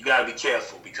 you gotta be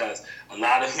careful because a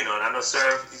lot of, and I know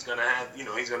Serve, he's gonna have,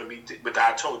 he's gonna be, but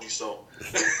I told you so.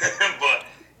 But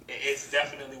it's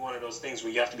definitely one of those things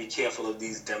where you have to be careful of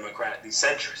these these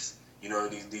centrists,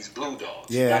 these blue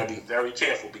dogs. You gotta be very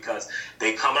careful because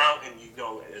they come out and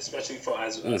especially for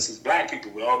us as black people,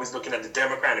 we're always looking at the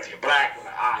Democrat. If you're black, we're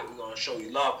like, all right, we're gonna show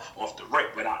you love off the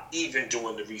rip without even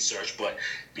doing the research. But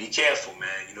be careful,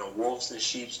 man. Wolves in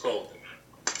sheep's clothing,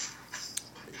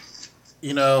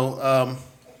 man.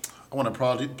 I want to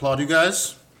applaud you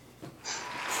guys.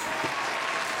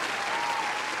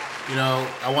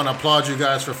 I want to applaud you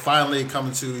guys for finally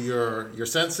coming to your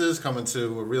senses, coming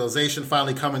to a realization,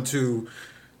 finally coming to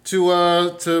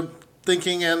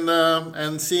thinking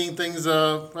and seeing things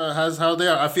as how they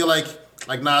are. I feel like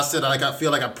Nas said, I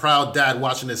feel like a proud dad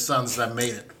watching his sons that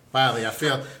made it. Finally, I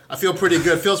feel pretty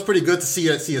good. It feels pretty good to see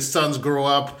his sons grow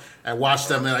up and watch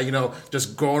them and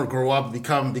just grow up,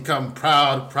 become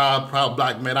proud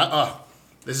black men.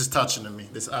 This is touching to me.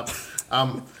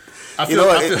 You know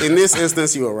what? In this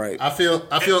instance, you were right. I feel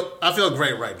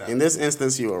great right now. In this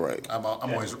instance, you were right. I'm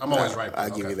always right. I'll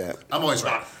give you that. I'm always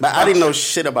right. But I didn't know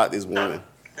shit about this woman.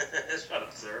 Shut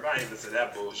up, sir. I ain't listen to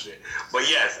that bullshit. But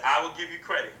yes, I will give you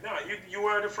credit. No, you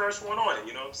were the first one on it.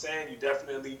 You know what I'm saying? You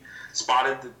definitely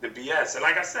spotted the BS. And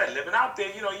like I said, living out there,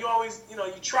 you always, you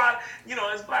try,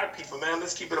 as black people, man,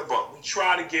 let's keep it a buck. We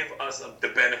try to give us the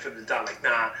benefit of the doubt. Like,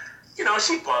 nah,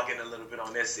 she bugging a little bit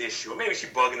on this issue. Or maybe she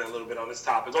bugging a little bit on this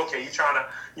topic. Okay, you trying to,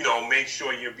 make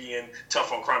sure you're being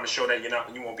tough on crime to show that you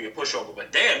won't be a pushover.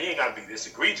 But damn, you ain't got to be this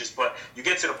egregious. But you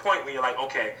get to the point where you're like,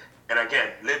 okay. And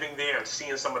again, living there and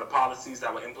seeing some of the policies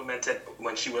that were implemented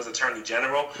when she was Attorney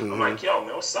General, I'm like, yo,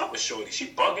 man, what's up with Shorty? She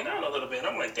bugging out a little bit. And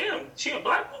I'm like, damn, she a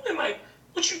black woman? Like,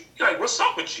 what's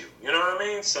up with you? You know what I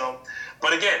mean? So,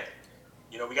 but again,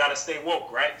 we got to stay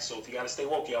woke, right? So if you got to stay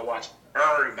woke, you got to watch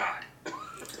everybody.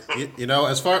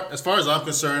 As far as I'm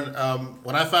concerned,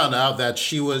 when I found out that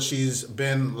she's received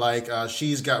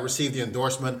the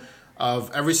endorsement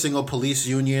of every single police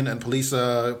union and police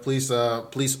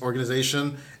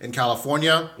organization in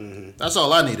California. That's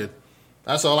all I needed.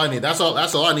 That's all I need. That's all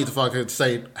I need to fucking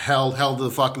say. Hell to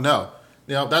the fuck no.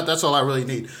 That's all I really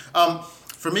need.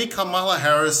 For me, Kamala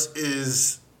Harris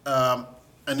is an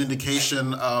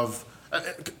indication of.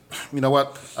 You know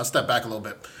what? I'll step back a little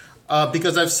bit.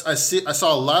 Because I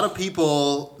saw a lot of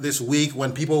people this week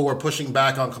when people were pushing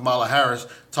back on Kamala Harris,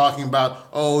 talking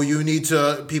about,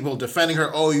 people defending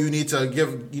her. Oh, you need to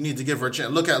give her a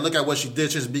chance. Look at what she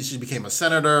did. She became a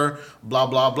senator. Blah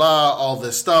blah blah. All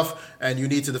this stuff, and you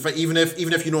need to defend. Even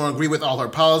if you don't agree with all her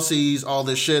policies, all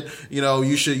this shit.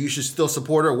 You should still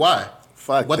support her. Why?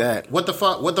 Fuck that. What the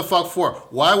fuck? What the fuck for?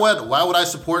 Why would I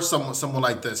support someone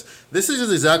like this? This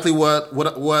is exactly what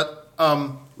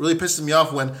really pisses me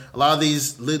off when a lot of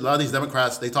these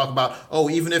Democrats, they talk about,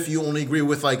 even if you only agree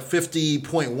with like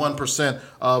 50.1%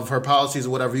 of her policies or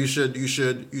whatever, you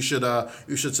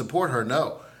should support her.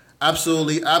 No,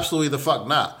 absolutely the fuck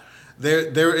not.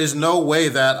 There is no way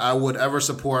that I would ever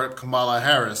support Kamala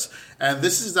Harris. And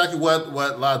this is exactly what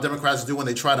a lot of Democrats do when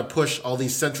they try to push all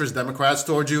these centrist Democrats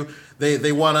towards you.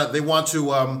 They want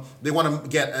to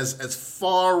get as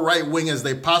far right wing as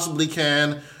they possibly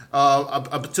can.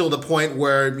 Up until the point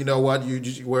where people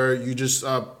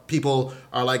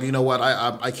are like,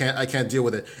 I can't deal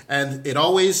with it, and it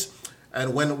always,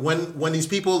 and when these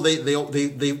people they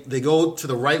go to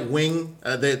the right wing,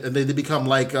 they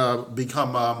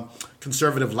become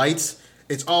conservative lights.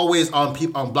 It's always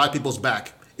on black people's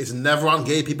back. It's never on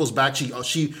gay people's back. She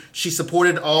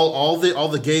supported all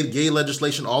the gay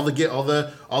legislation, all the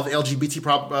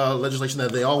LGBT legislation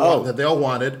that they all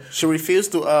wanted. She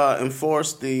refused to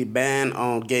enforce the ban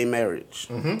on gay marriage.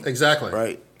 Mm-hmm. Exactly.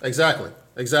 Right.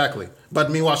 Exactly. But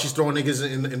meanwhile, she's throwing niggas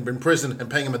in prison and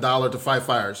paying them $1 to fight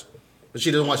fires. But she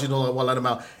don't want to let them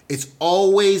out. It's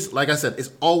always, like I said,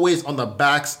 it's always on the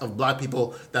backs of black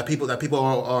people that people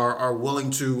are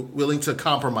willing to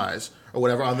compromise or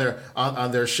whatever on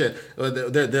their shit.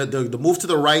 The move to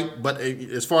the right, but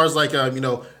as far as like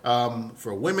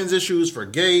for women's issues, for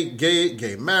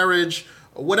gay marriage,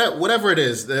 whatever it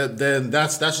is, then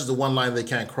that's just the one line they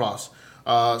can't cross.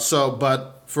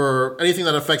 But for anything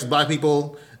that affects black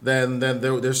people, then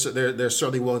they're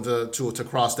certainly willing to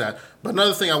cross that. But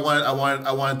another thing I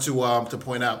wanted to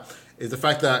point out is the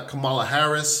fact that Kamala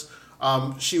Harris,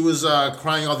 she was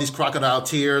crying all these crocodile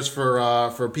tears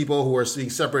for people who are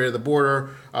being separated at the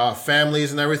border,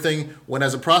 families and everything. When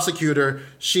as a prosecutor,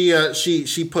 she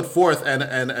put forth and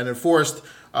enforced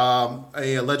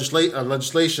a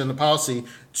legislation, a policy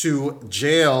to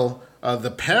jail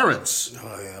the parents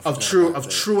of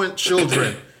truant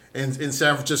children in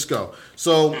San Francisco.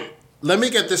 So let me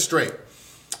get this straight.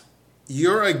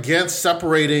 You're against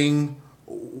separating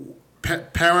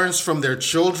parents from their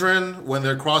children when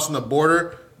they're crossing the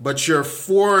border, but you're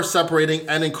for separating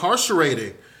and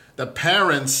incarcerating the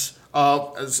parents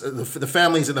of the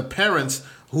families and the parents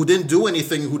who didn't do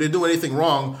anything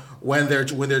wrong when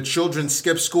their children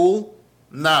skip school.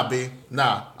 Nah,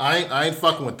 I ain't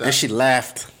fucking with that. And she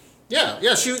laughed. Yeah.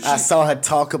 I saw her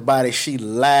talk about it. She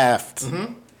laughed.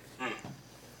 Mm-hmm.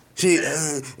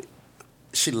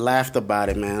 She laughed about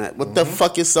it, man. What the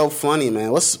fuck is so funny,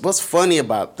 man? What's funny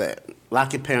about that?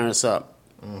 Locking parents up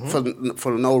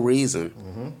for no reason.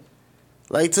 Mm-hmm.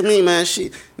 Like, to me, man,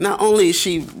 she not only is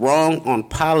she wrong on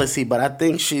policy, but I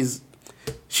think she's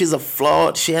a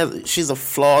flawed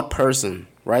person,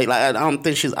 right? Like, I don't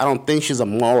think she's a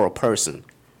moral person,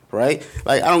 right?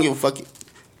 Like, I don't give a fuck.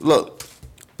 Look,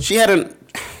 she had an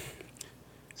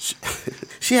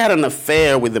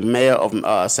affair with the mayor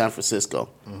of San Francisco,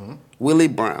 Willie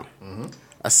Brown,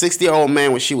 a 60-year-old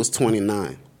man when she was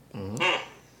 29. Damn,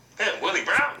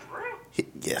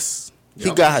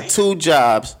 He got her 2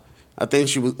 jobs. I think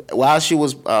while she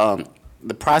was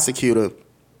the prosecutor,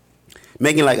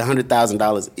 making like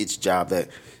 $100,000 each job. That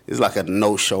is like a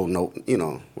no-show,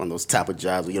 one of those type of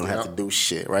jobs where you don't have to do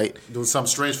shit, right? Doing something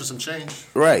strange for some change.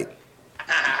 Right.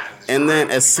 And then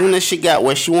as soon as she got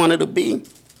where she wanted to be,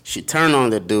 she turned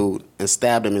on the dude and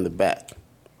stabbed him in the back.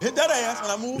 Hit that ass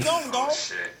and I moved on, dog.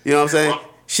 You know what I'm saying?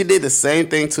 She did the same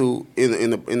thing to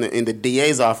in the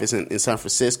DA's office in San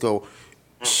Francisco.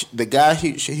 The guy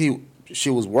she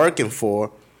was working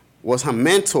for was her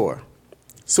mentor.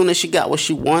 Soon as she got what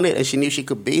she wanted and she knew she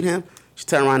could beat him, she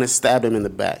turned around and stabbed him in the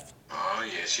back. Oh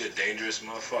yeah, she a dangerous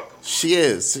motherfucker. She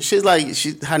is. She's like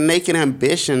her naked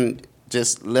ambition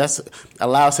just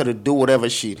allows her to do whatever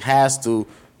she has to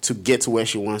get to where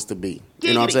she wants to be.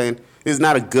 You know what I'm saying? She's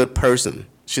not a good person.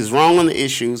 She's wrong on the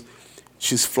issues.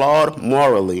 She's flawed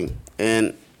morally.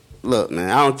 And look, man,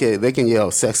 I don't care. They can yell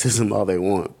sexism all they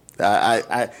want.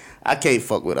 I can't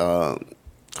fuck with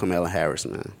Kamala Harris,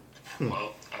 man.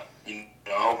 Well, I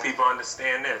hope people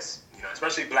understand this.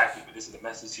 Especially black people. This is the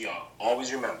message to y'all.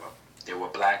 Always remember, there were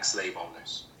black slave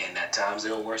owners, and at times they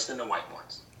were worse than the white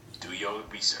ones. Do your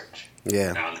research.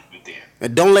 Yeah. Now leave it there.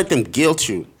 And don't let them guilt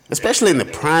you, especially in the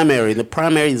primary. The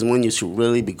primary is when you should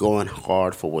really be going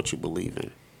hard for what you believe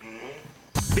in.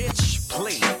 Bitch,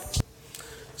 please.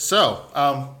 So,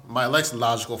 my next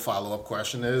logical follow-up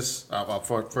question is,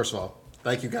 first of all,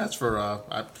 thank you guys for.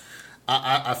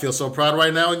 I feel so proud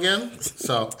right now again.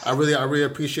 So I really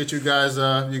appreciate you guys.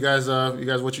 What you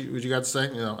got to say?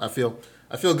 I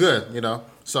feel good.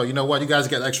 So you know what? You guys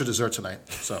get extra dessert tonight.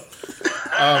 So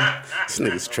this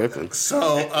nigga's tripping.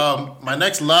 So my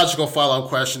next logical follow-up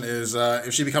question is,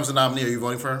 if she becomes a nominee, are you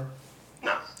voting for her?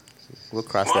 No. We'll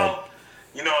cross that.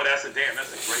 That's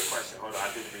a great question. Hold on,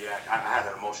 I did react. I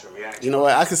had an emotional reaction. You know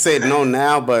what? I could say no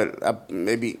now, but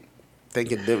maybe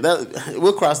think it.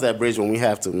 We'll cross that bridge when we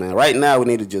have to, man. Right now, we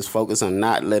need to just focus on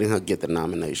not letting her get the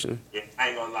nomination. Yeah, I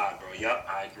ain't gonna lie, bro. Yep,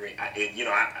 I agree.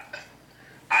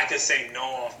 I could say no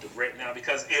off the rip now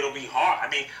because it'll be hard. I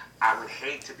mean, I would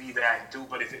hate to be that dude,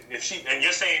 but if she and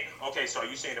you're saying, okay, so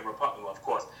you're saying the Republican, of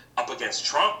course, up against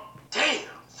Trump, damn,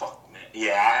 fuck, man.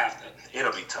 Yeah, I have to.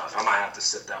 It'll be tough. I might have to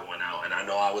sit that one out. And I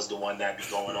know I was the one that be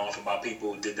going off about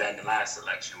people who did that in the last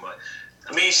election, but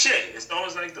I mean, shit, it's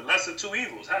almost like the lesser two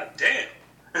evils. God damn.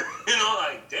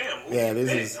 Damn. Yeah,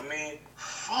 this is. I mean,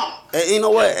 fuck. And you know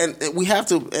what? And we have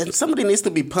to. And somebody needs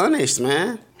to be punished,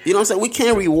 man. You know what I'm saying? We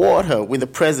can't reward her with the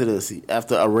presidency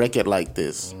after a record like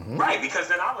this. Mm-hmm. Right, because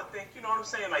then I would think, you know what I'm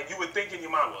saying? Like, you would think in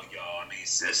your mind, well,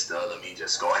 sister, let me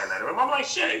just go ahead and let her. I'm like,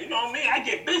 shit, you know what I mean? I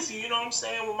get busy, you know what I'm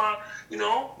saying, with my,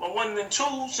 my ones and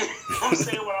twos, you know what I'm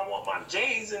saying, when I want my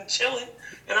J's and chilling.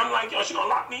 And I'm like, she gonna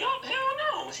lock me up? Hell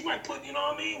no. She might put, you know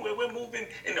what I mean? We're moving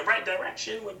in the right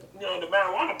direction with, the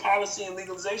marijuana policy and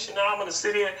legalization. Now I'm gonna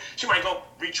sit here. She might go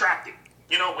retract it.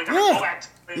 We're gonna go back to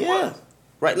the way it was.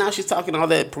 Right now she's talking all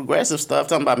that progressive stuff,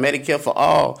 talking about Medicare for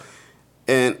all.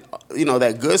 And,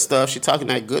 that good stuff, she's talking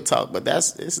that good talk, but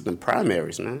this is the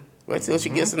primaries, man. Wait till she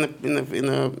gets in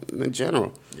the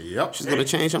general. Yep. She's gonna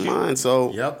change her mind.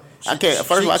 So yep. I can't.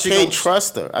 First of all, I can't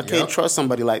trust her. I can't trust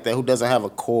somebody like that who doesn't have a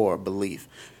core belief.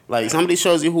 Like somebody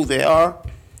shows you who they are.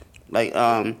 Like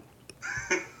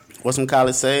what's some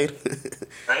college say?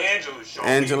 Angela, show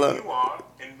me who you are,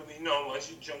 and once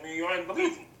you show me who you are, and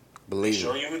believe them. Believe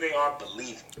show you who they are,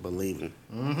 believe them. Believe them.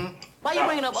 Mm-hmm. Why you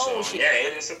bringing up old shit? Yeah,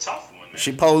 it's a tough one, man.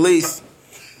 She police.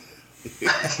 She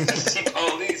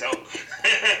police.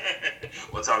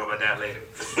 We'll talk about that later.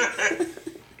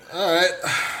 All right.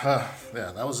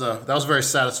 That was a very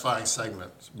satisfying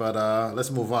segment. But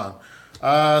let's move on.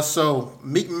 So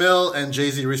Meek Mill and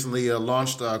Jay-Z recently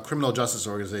launched a criminal justice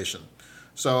organization.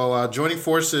 So joining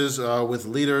forces with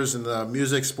leaders in the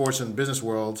music, sports, and business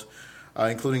world,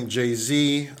 including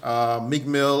Jay-Z, Meek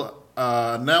Mill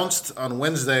announced on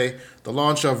Wednesday the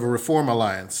launch of a Reform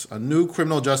Alliance, a new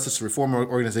criminal justice reform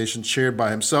organization chaired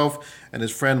by himself and his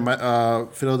friend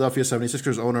Philadelphia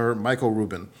 76ers owner Michael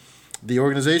Rubin. The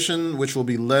organization, which will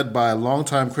be led by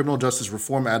longtime criminal justice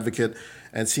reform advocate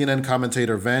and CNN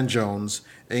commentator Van Jones,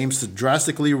 aims to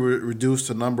drastically reduce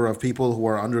the number of people who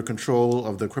are under control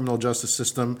of the criminal justice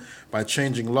system by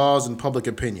changing laws and public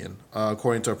opinion,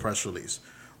 according to a press release.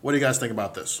 What do you guys think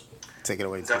about this? Take it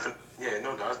away. It's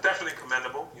definitely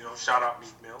commendable. Shout out Meek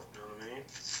Mill.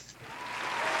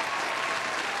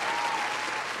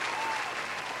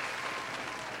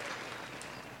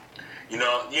 You know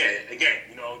what I mean? Again,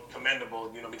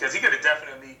 commendable. Because he could have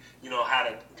definitely, had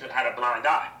a blind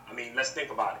eye. I I mean, let's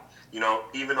think about it. You know,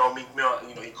 even though Meek Mill,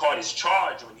 you know, he caught his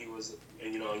charge when he was,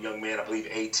 you know, a young man, I believe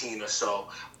 18 or so,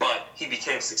 but he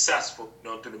became successful, you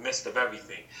know, through the midst of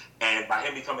everything. And by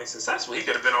him becoming successful, he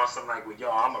could have been on something like, well, yo,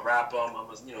 I'm a rapper, I'm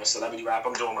a, you know, celebrity rapper,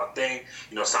 I'm doing my thing,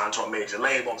 you know, signed to a major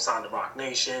label, I'm signed to Rock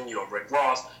Nation, you know, Rick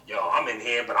Ross, yo, I'm in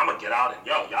here, but I'm gonna get out and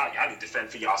y'all need to fend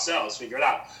for yourselves, figure it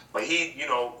out. But he, you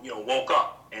know, woke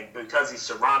up. And because he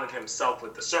surrounded himself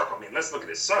with the circle, I mean, let's look at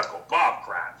his circle. Bob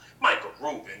Kraft, Michael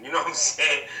Rubin, you know what I'm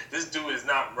saying? This dude is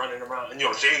not running around, and, you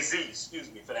know, Jay-Z,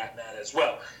 excuse me, for that matter as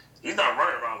well. He's not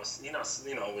running around with, you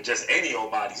know, with just any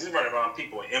old bodies. He's running around with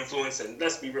people with influence, and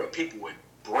let's be real, people with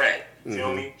bread, you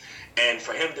feel me? And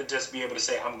for him to just be able to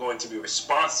say, I'm going to be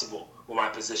responsible with my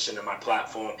position and my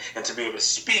platform, and to be able to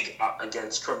speak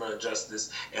against criminal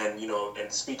injustice and, you know,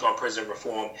 and speak on prison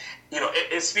reform, you know,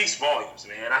 it speaks volumes,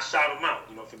 man. I shout him out,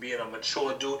 you know, for being a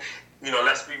mature dude. You know,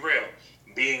 let's be real.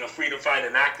 Being a freedom fighter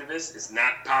and activist is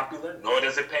not popular, nor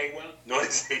does it pay well, nor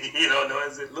is it, you know, nor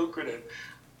is it lucrative.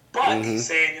 But he's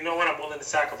saying, you know what, I'm willing to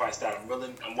sacrifice that. I'm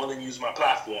willing to use my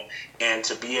platform, and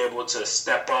to be able to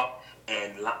step up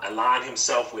and align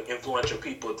himself with influential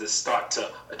people to start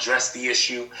to address the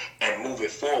issue and move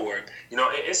it forward. You know,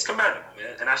 it's commendable,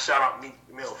 man. And I shout out Meek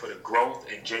Mill for the growth,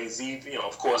 and Jay-Z, you know,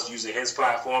 of course, using his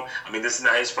platform. I mean, this is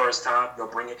not his first time, you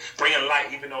know, bringing light,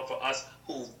 even though for us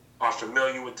who are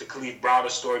familiar with the Khalid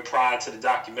Browder story prior to the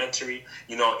documentary,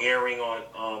 you know, airing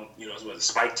on, you know, it was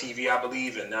Spike TV, I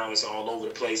believe, and now it's all over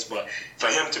the place. But for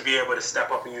him to be able to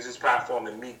step up and use his platform,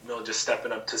 and Meek Mill just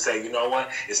stepping up to say, you know what,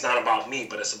 it's not about me,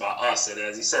 but it's about us. And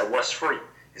as he said, what's free?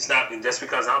 It's not just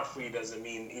because I'm free doesn't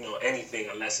mean, you know, anything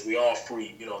unless we all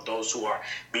free. You know, those who are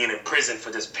being in prison for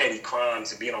just petty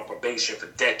crimes and being on probation for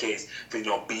decades for, you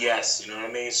know, BS. You know what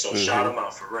I mean? So shout them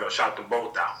out for real. Shout them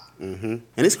both out. And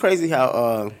it's crazy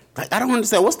how I don't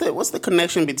understand what's the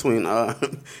connection between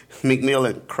Meek Mill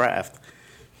and Kraft,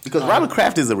 because Robert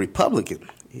Kraft is a Republican.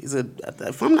 He's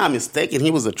if I'm not mistaken,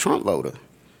 he was a Trump voter.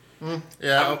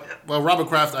 Yeah, well, Robert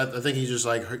Kraft, I think he's just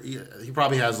like he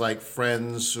probably has like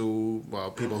friends who,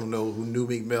 well, people who knew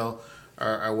Meek Mill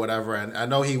or whatever, and I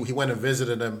know he went and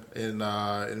visited him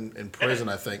in prison,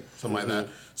 I think, something like that.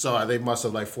 So they must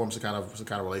have like formed some kind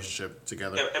of relationship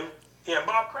together. Yeah,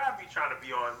 Bob Kraft be trying to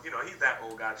be on, you know, he's that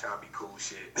old guy trying to be cool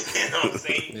shit. You know what I'm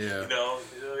saying? Yeah. You know,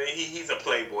 he's a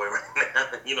playboy right now.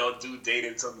 You know, dude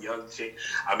dating some young chick.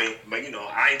 I mean, but, you know,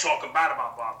 I ain't talking bad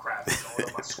about Bob Kraft. He's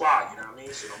on my squad, you know what I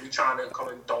mean? So don't be trying to come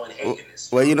and throwing hate in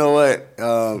this. Well, you know what?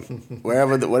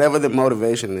 Whatever the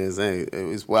motivation is, hey,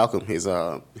 it's welcome. His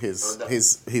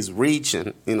reach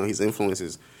and, you know, his influence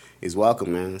is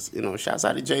welcome, man. You know, shouts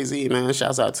out to Jay-Z, man.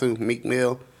 Shouts out to Meek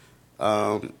Mill.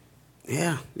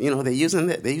 Yeah, you know, they're using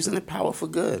the power for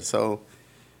good. So,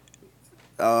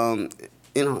 you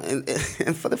know,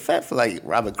 and for the fact for like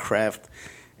Robert Kraft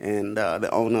and the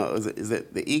owner, is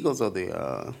it the Eagles or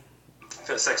the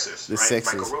Sixers? The right?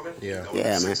 Sixers. Michael Rubin? Yeah,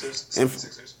 man.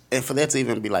 Sixers. And for that to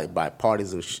even be like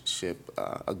bipartisanship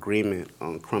agreement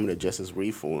on criminal justice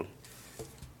reform,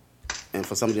 and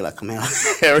for somebody like Kamala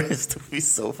Harris to be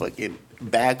so fucking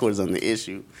backwards on the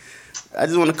issue. I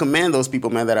just want to commend those people,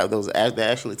 man, they're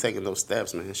actually taking those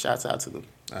steps, man. Shouts out to them.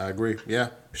 I agree. Yeah.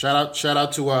 Shout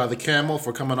out to the Camel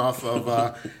for coming off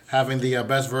of having the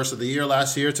best verse of the year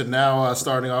last year to now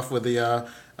starting off with the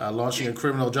launching a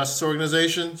criminal justice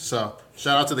organization. So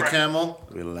shout out to the Camel.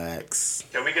 Relax.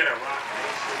 Can we get a Rock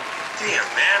Nation? Damn,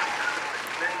 man.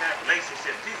 That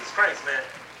relationship. Jesus Christ, man.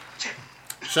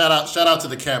 Shout out to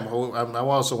the Camel. I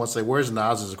also want to say, where's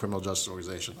Nas as a criminal justice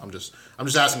organization? I'm just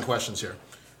asking questions here.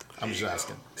 I'm just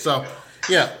asking. So,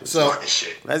 yeah. So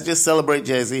let's just celebrate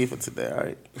Jay-Z for today, all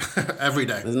right? Every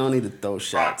day. There's no need to throw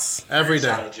shots. Every day.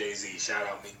 Shout out Jay-Z. Shout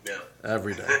out Meek Mill.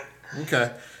 Every day.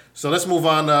 Okay. So let's move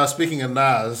on. Speaking of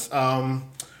Nas,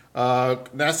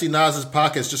 Nasty Nas's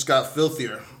pockets just got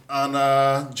filthier.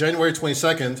 On January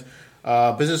 22nd,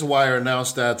 Business Wire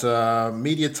announced that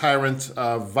media tyrant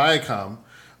Viacom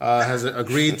has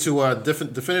agreed to a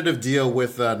definitive deal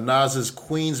with Nas's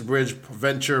Queensbridge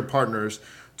venture partners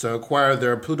to acquire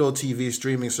their Pluto TV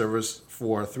streaming service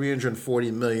for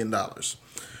 $340 million.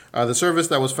 The service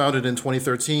that was founded in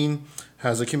 2013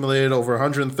 has accumulated over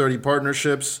 130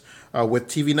 partnerships with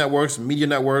TV networks, media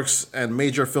networks, and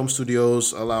major film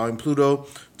studios, allowing Pluto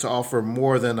to offer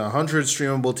more than 100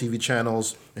 streamable TV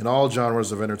channels in all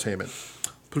genres of entertainment.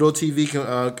 Pluto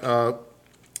TV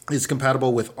is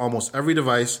compatible with almost every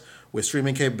device with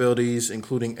streaming capabilities,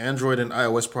 including Android and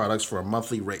iOS products for a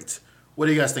monthly rate. What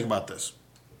do you guys think about this?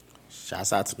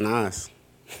 Shouts out to Nas.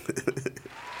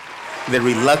 The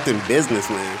reluctant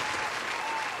businessman.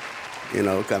 You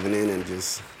know, coming in and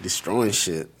just destroying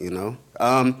shit, you know.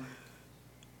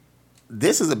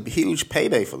 this is a huge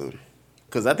payday for them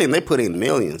because I think they put in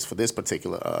millions for this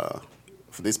particular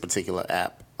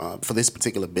app, for this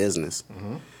particular business.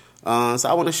 So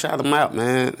I want to shout him out,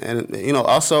 man, and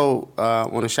also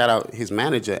want to shout out his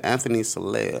manager, Anthony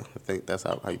Solea. I think that's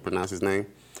how you pronounce his name.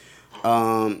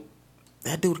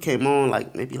 That dude came on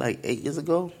maybe 8 years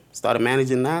ago. Started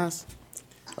managing Nas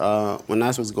when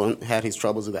Nas had his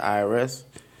troubles with the IRS.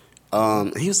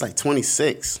 He was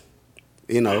 26,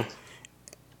 and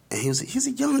he's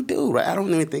a young dude, right? I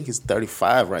don't even think he's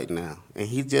 35 right now, and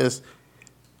he just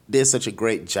did such a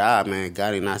great job, man,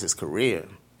 guiding Nas's career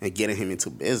and getting him into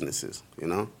businesses,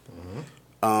 and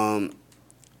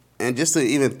just to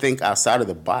even think outside of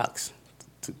the box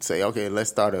to say, okay, let's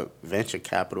start a venture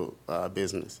capital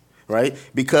business, right?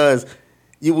 Because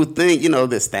you would think,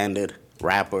 the standard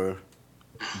rapper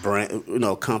brand,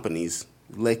 companies,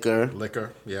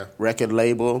 liquor, yeah, record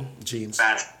label, jeans,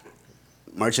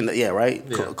 merchandise, yeah, right,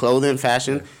 yeah. Clothing,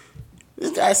 fashion. Yeah.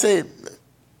 This guy said,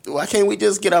 why can't we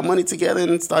just get our money together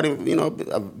and start,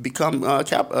 become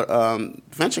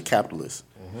venture capitalists?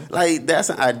 That's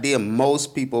an idea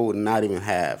most people would not even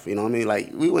have. You know what I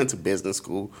mean? We went to business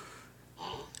school.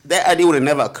 That idea would have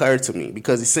never occurred to me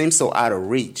because it seems so out of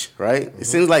reach, right? It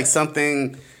seems like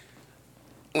something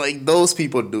like those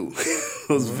people do,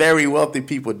 those very wealthy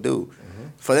people do.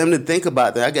 For them to think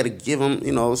about that, I got to give them,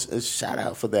 a shout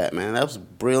out for that, man. That was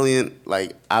brilliant,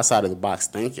 outside of the box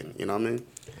thinking. You know what I mean?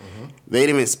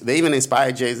 They even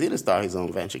inspired Jay-Z to start his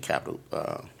own venture capital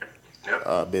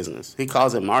business. He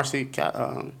calls it Marcy.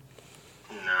 I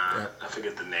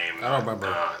forget the name. I don't remember.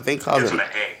 I think he calls it with an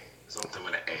A. Something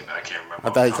with an A, but I can't remember.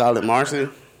 I thought he called it Marcy.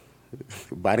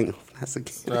 Biting. That's a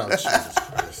Oh, Jesus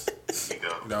Christ. There you go.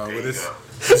 No, There but you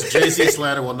this Jay-Z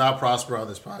slander will not prosper on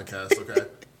this podcast, okay?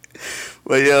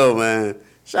 But yo, man,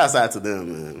 shouts out to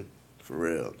them, man. For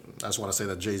real. I just want to say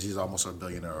that Jay-Z is almost a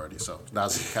billionaire already, so now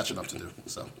it's catching up to do.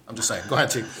 So I'm just saying. Go ahead,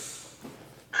 T.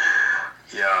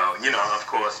 Yo, of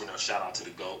course, shout out to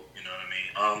the GOAT. You know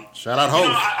what I mean? Shout out Hov.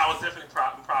 I was definitely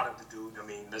proud of the dude. I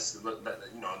mean,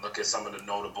 look at some of the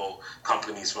notable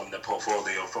companies from the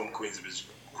portfolio from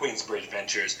Queensbridge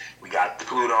Ventures. We got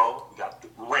Pluto, we got the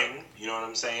Ring. You know what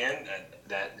I'm saying?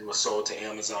 That was sold to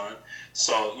Amazon.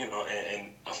 So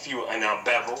and a few. And now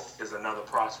Bevel is another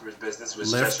prosperous business,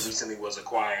 which just recently was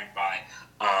acquired by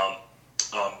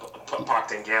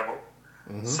Procter & Gamble.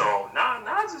 So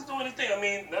Nas is doing his thing. I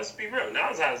mean, let's be real.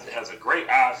 Nas has a great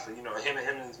eye for him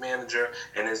and his manager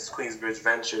and his Queensbridge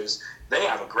Ventures. They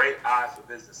have a great eye for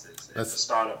businesses and for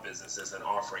startup businesses and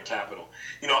offering capital.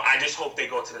 I just hope they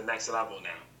go to the next level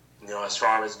now. As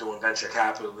far as doing venture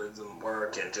capitalism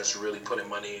work and just really putting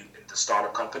money into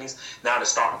startup companies, now to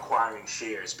start acquiring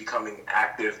shares, becoming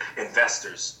active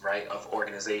investors, right, of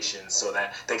organizations so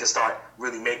that they can start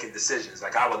really making decisions.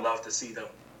 I would love to see them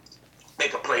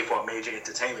make a play for a major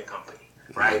entertainment company,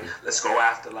 right? Let's go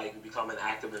after become an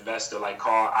active investor like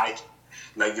Carl Icahn,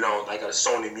 like a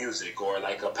Sony Music or or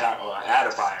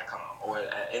Viacom or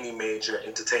any major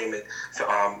entertainment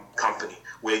company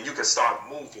where you can start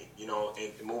moving,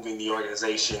 and moving the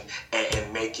organization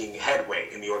and making headway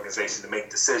in the organization to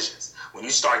make decisions. When you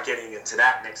start getting into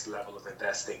that next level of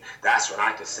investing, that's when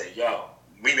I can say, yo,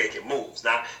 we making moves,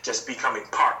 not just becoming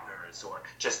partners or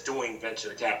just doing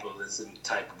venture capitalism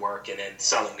type work and then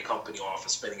selling the company off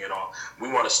and spinning it off. We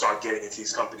want to start getting into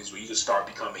these companies where you can start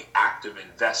becoming active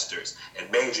investors and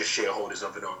major shareholders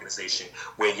of an organization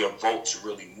where your votes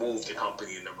really move the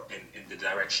company in the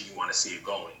direction you want to see it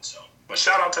going. So, but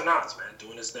shout out to Nas, man,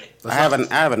 doing his thing. I have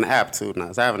an app too,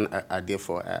 Nas. I have an idea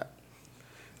for an app.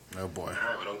 Oh boy. All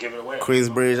right, well, don't give it away.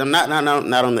 Queensbridge. I'm not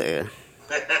on the air.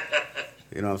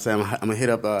 You know what I'm saying? I'm gonna hit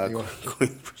up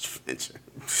Queensbridge Venture.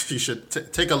 You should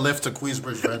take a lift to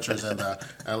Queensbridge Ventures and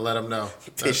let them know.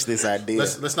 Pitch this idea.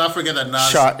 Let's not forget that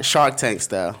Nas Shark Tank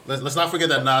style. Let's not forget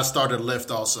that Nas started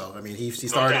Lyft also. I mean, he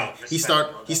started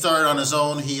on his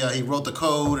own. He wrote the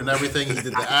code and everything. He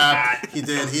did the app. He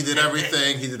did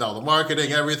everything. He did all the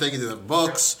marketing, everything. He did the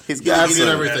books. He did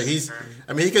everything.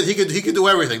 He could do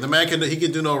everything. The man can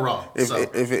do no wrong.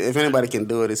 If anybody can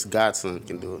do it, it's Godson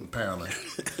can do it. Apparently.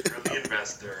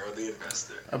 Early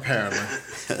investor. Apparently.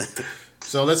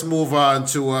 So let's move on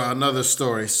to another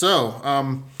story.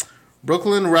 So,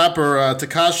 Brooklyn rapper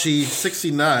Tekashi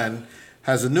 69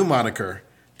 has a new moniker,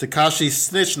 Tekashi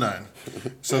Snitch 9.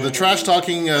 So the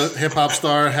trash-talking hip-hop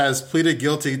star has pleaded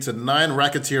guilty to 9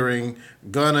 racketeering,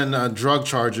 gun, and drug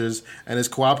charges and is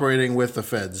cooperating with the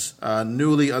feds.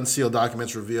 Newly unsealed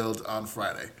documents revealed on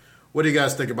Friday. What do you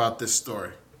guys think about this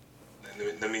story?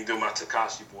 Let me do my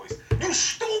Tekashi voice. You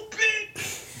stupid!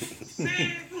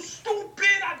 Sam, you stupid!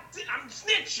 I'm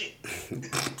snitching.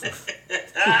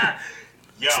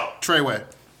 Yo. Treyway.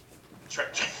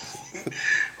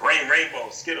 Rainbow,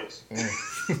 Skittles.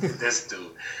 This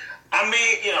dude. I mean,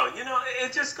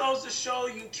 it just goes to show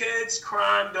you kids,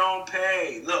 crime don't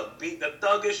pay. Look, the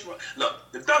thuggish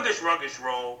ruggish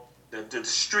roll, the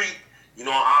street, I'm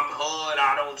hood,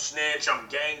 I don't snitch, I'm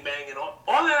gang banging, all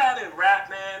of that in rap,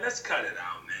 man, let's cut it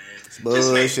out, man.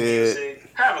 Just make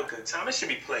music, have a good time. It should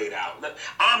be played out. Look,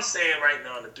 I'm saying right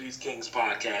now on the Three Kings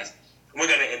podcast, we're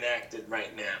going to enact it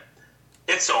right now.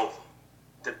 It's over.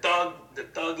 The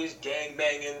thuggish gang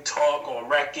banging talk on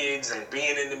records and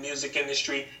being in the music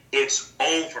industry, it's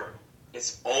over.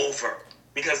 It's over.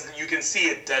 Because you can see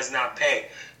it does not pay.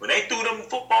 When they threw them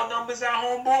football numbers at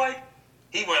homeboy,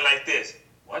 he went like this.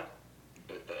 What?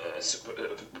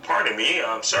 Pardon me,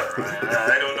 sir.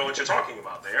 I don't know what you're talking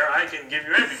about there. I can give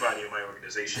you everybody in my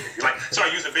organization. If you like.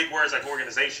 Sorry, using big words like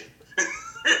organization.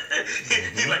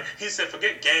 He said,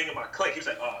 forget gang in my clique. He was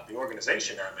like, the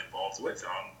organization I'm involved with.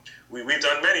 We've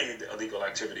done many illegal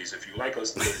activities. If you like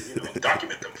us to,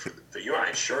 document them for you,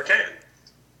 I sure can.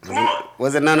 Come on.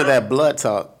 Wasn't none of that blood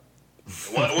talk.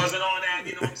 It wasn't on that,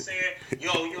 you know what I'm saying?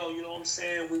 Yo, you know what I'm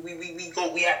saying?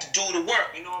 We have to do the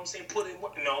work, you know what I'm saying? Put in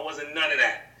work. No, it wasn't none of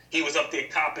that. He was up there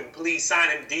copping police,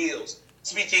 signing deals,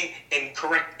 speaking in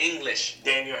correct English,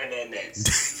 Daniel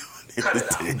Hernandez. Cut it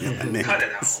out, man. Cut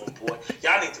it out, homeboy.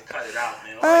 Y'all need to cut it out,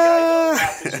 man. All y'all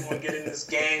rappers who want to get in this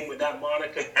game with that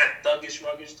moniker, that thuggish,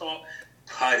 ruggish talk,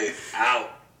 cut it out.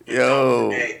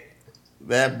 Yo,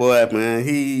 that boy, man,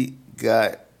 he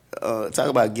got, talk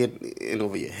about getting in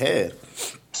over your head.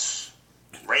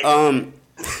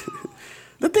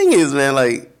 The thing is, man,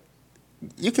 like,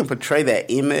 you can portray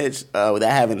that image without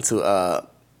having to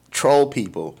troll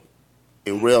people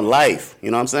in real life. You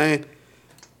know what I'm saying?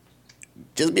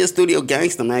 Just be a studio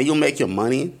gangster, man. You'll make your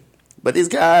money. But this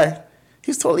guy,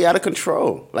 he's totally out of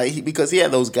control. Because he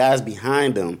had those guys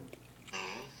behind him.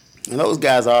 And those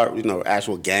guys are,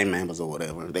 actual gang members or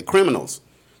whatever. They're criminals.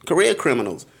 Career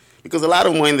criminals. Because a lot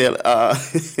of them were in their,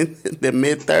 their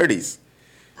mid-30s.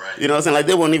 Right. You know what I'm saying? Like,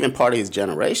 they weren't even part of his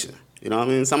generation. You know what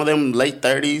I mean? Some of them late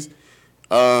 30s.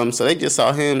 So they just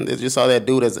saw him, they just saw that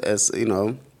dude as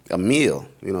a meal.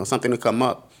 Something to come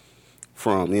up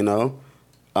from,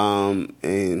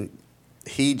 and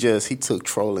he took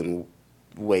trolling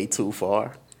way too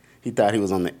far. He thought he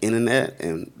was on the internet,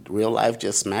 and real life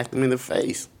just smacked him in the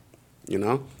face,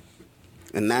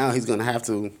 And now he's gonna have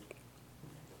to,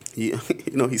 he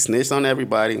snitched on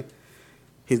everybody.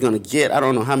 He's gonna get, I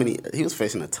don't know how many. He was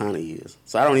facing a ton of years,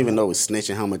 so I don't even know with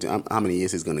snitching how many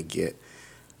years he's gonna get.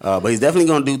 But he's definitely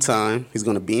gonna do time. He's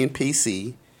gonna be in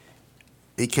PC.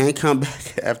 He can't come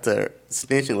back after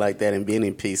snitching like that and being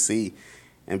in PC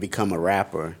and become a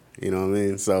rapper. You know what I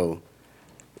mean? So,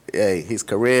 hey, his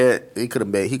career, he could have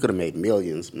made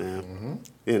millions, man.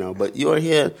 Mm-hmm. But you're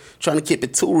here trying to keep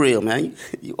it too real, man.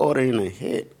 You ordering a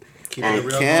hit Keeping it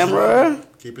real camera.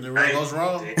 Keeping it real goes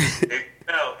wrong.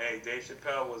 Dave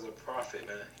Chappelle was a prophet,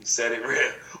 man. He said it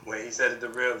real when he said it the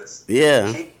realest.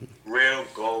 Yeah. Keep real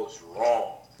goes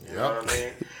wrong. You know what I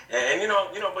mean? And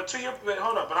but to your,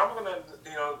 hold up, but I'm gonna,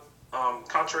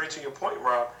 contrary to your point,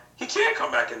 Rob, he can't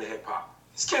come back into hip hop.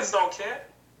 These kids don't care.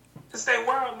 It's their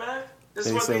world, man. This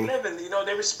is what they live in.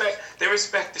 They respect the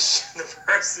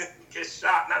person who gets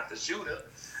shot, not the shooter.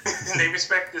 They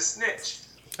respect the snitch.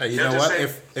 Hey, you know what?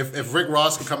 If Rick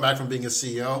Ross can come back from being a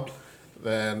CEO,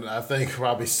 then I think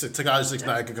probably Tekashi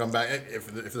 69 can come back.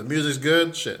 If the music's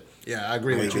good, shit. Yeah, I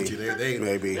agree with you. They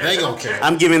ain't gonna care.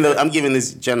 I'm giving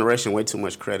this generation way too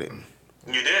much credit.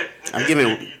 You did. I'm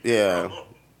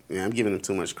giving them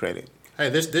too much credit. Hey,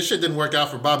 this shit didn't work out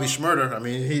for Bobby Shmurda. I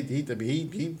mean,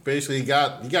 he basically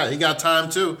got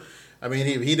time too. I mean,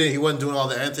 he wasn't doing all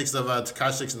the antics of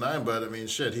Tekashi 69, but I mean,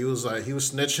 shit, he was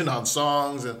snitching on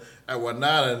songs and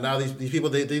whatnot. And now these people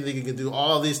they think they can do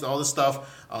all this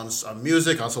stuff on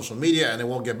music, on social media, and it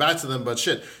won't get back to them. But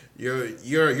shit,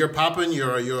 you're popping,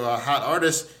 you're a hot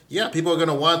artist. Yeah, people are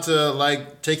gonna want to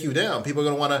take you down. People are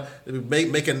gonna want to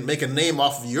make a name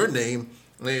off of your name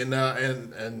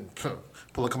and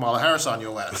pull a Kamala Harris on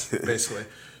your ass, basically.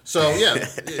 So yeah,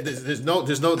 there's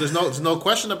no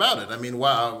question about it. I mean,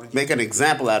 wow, make an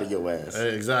example out of your ass.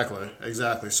 Exactly.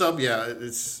 So yeah,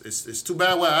 it's too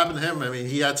bad what happened to him. I mean,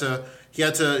 he had some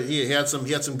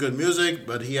good music,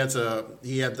 but he let the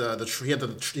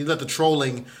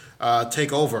trolling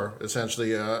take over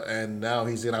essentially, and now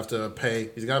he's gonna have to pay.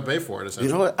 He's gonna pay for it. Essentially.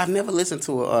 You know what? I've never listened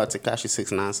to a Tekashi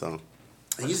 69 song.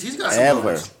 He's got some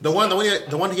ever. The one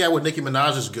he had with Nicki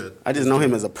Minaj is good. I just know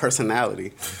him as a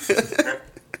personality.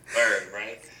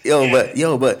 Right? But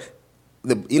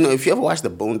if you ever watch the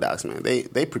Boondocks, man,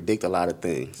 they predict a lot of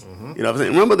things. Mm-hmm. You know what I'm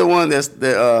saying? Remember the one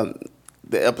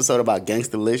the episode about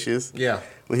Gangstalicious. Yeah.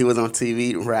 When he was on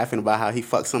TV rapping about how he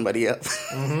fucked somebody up.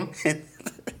 Mm-hmm.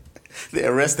 They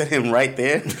arrested him right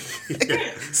there.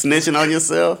 Snitching on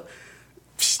yourself.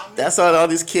 That's all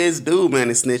these kids do, man,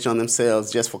 is snitch on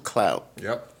themselves just for clout.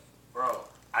 Yep. Bro,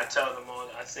 I tell them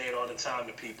I say it all the time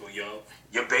to people,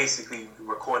 you're basically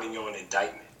recording your own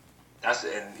indictment. That's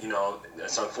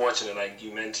unfortunate, like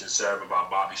you mentioned, sir,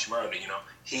 about Bobby Shmurda,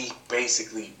 he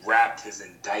basically rapped his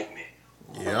indictment.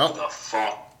 Yep. Who the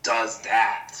fuck does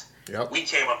that? Yep. We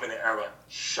came up in the era,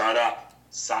 shut up,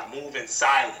 move in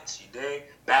silence, you dig?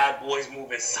 Bad boys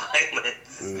move in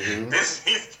silence. Mm-hmm.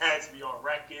 These cats be on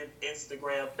record,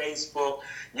 Instagram, Facebook,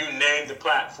 you name the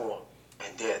platform.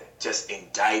 And they're just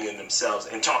indicting themselves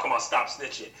and talking about stop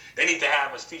snitching. They need to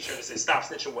have a t-shirt that says stop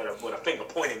snitching with a finger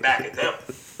pointing back at them.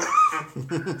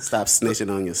 Stop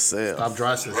snitching on yourself. Stop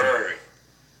dry snitching. Word.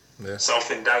 Yeah.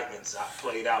 Self-indictments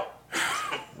played out.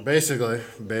 Basically.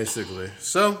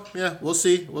 So, yeah, we'll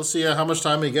see. We'll see how much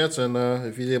time he gets and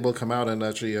if he's able to come out and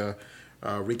actually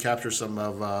recapture some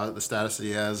of the status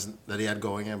that he had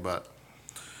going in. But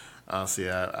honestly,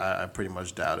 I pretty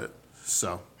much doubt it.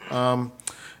 So,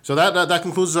 so that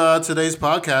concludes today's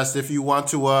podcast. If you want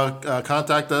to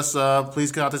contact us,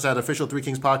 please contact us at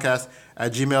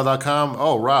official3kingspodcast@gmail.com.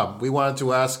 Oh, Rob, we wanted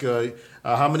to ask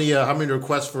how many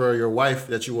requests for your wife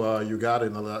that you got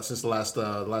since the last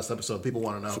episode. People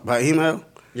want to know By email?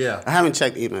 Yeah, I haven't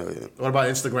checked email yet. What about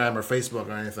Instagram or Facebook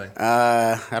or anything?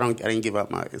 I didn't give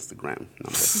out my Instagram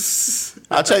number.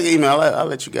 I'll check email. I'll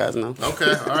let you guys know.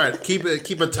 Okay, all right. Keep a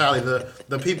tally. The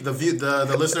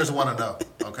listeners want to know.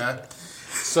 Okay.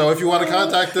 So if you want to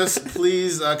contact us,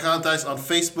 please contact us on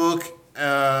Facebook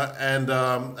and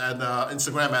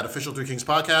Instagram at Official 3 Kings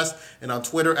Podcast and on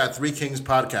Twitter at 3 Kings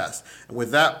Podcast. And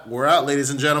with that, we're out, ladies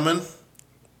and gentlemen.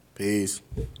 Peace.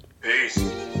 Peace.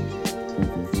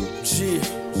 G.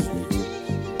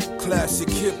 Classic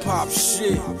hip hop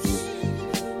shit.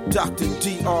 Dr.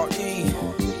 D.R.E.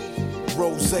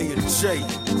 Rose and J.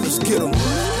 Let's get them.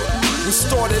 We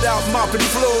started out mopping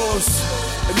floors,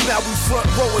 and now we front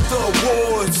row at the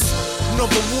awards.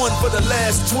 #1 for the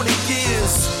last 20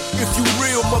 years. If you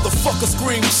real, motherfucker,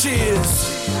 scream cheers.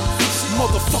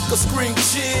 Motherfucker, scream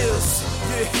cheers.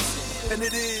 Yeah, and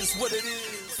it is what it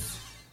is.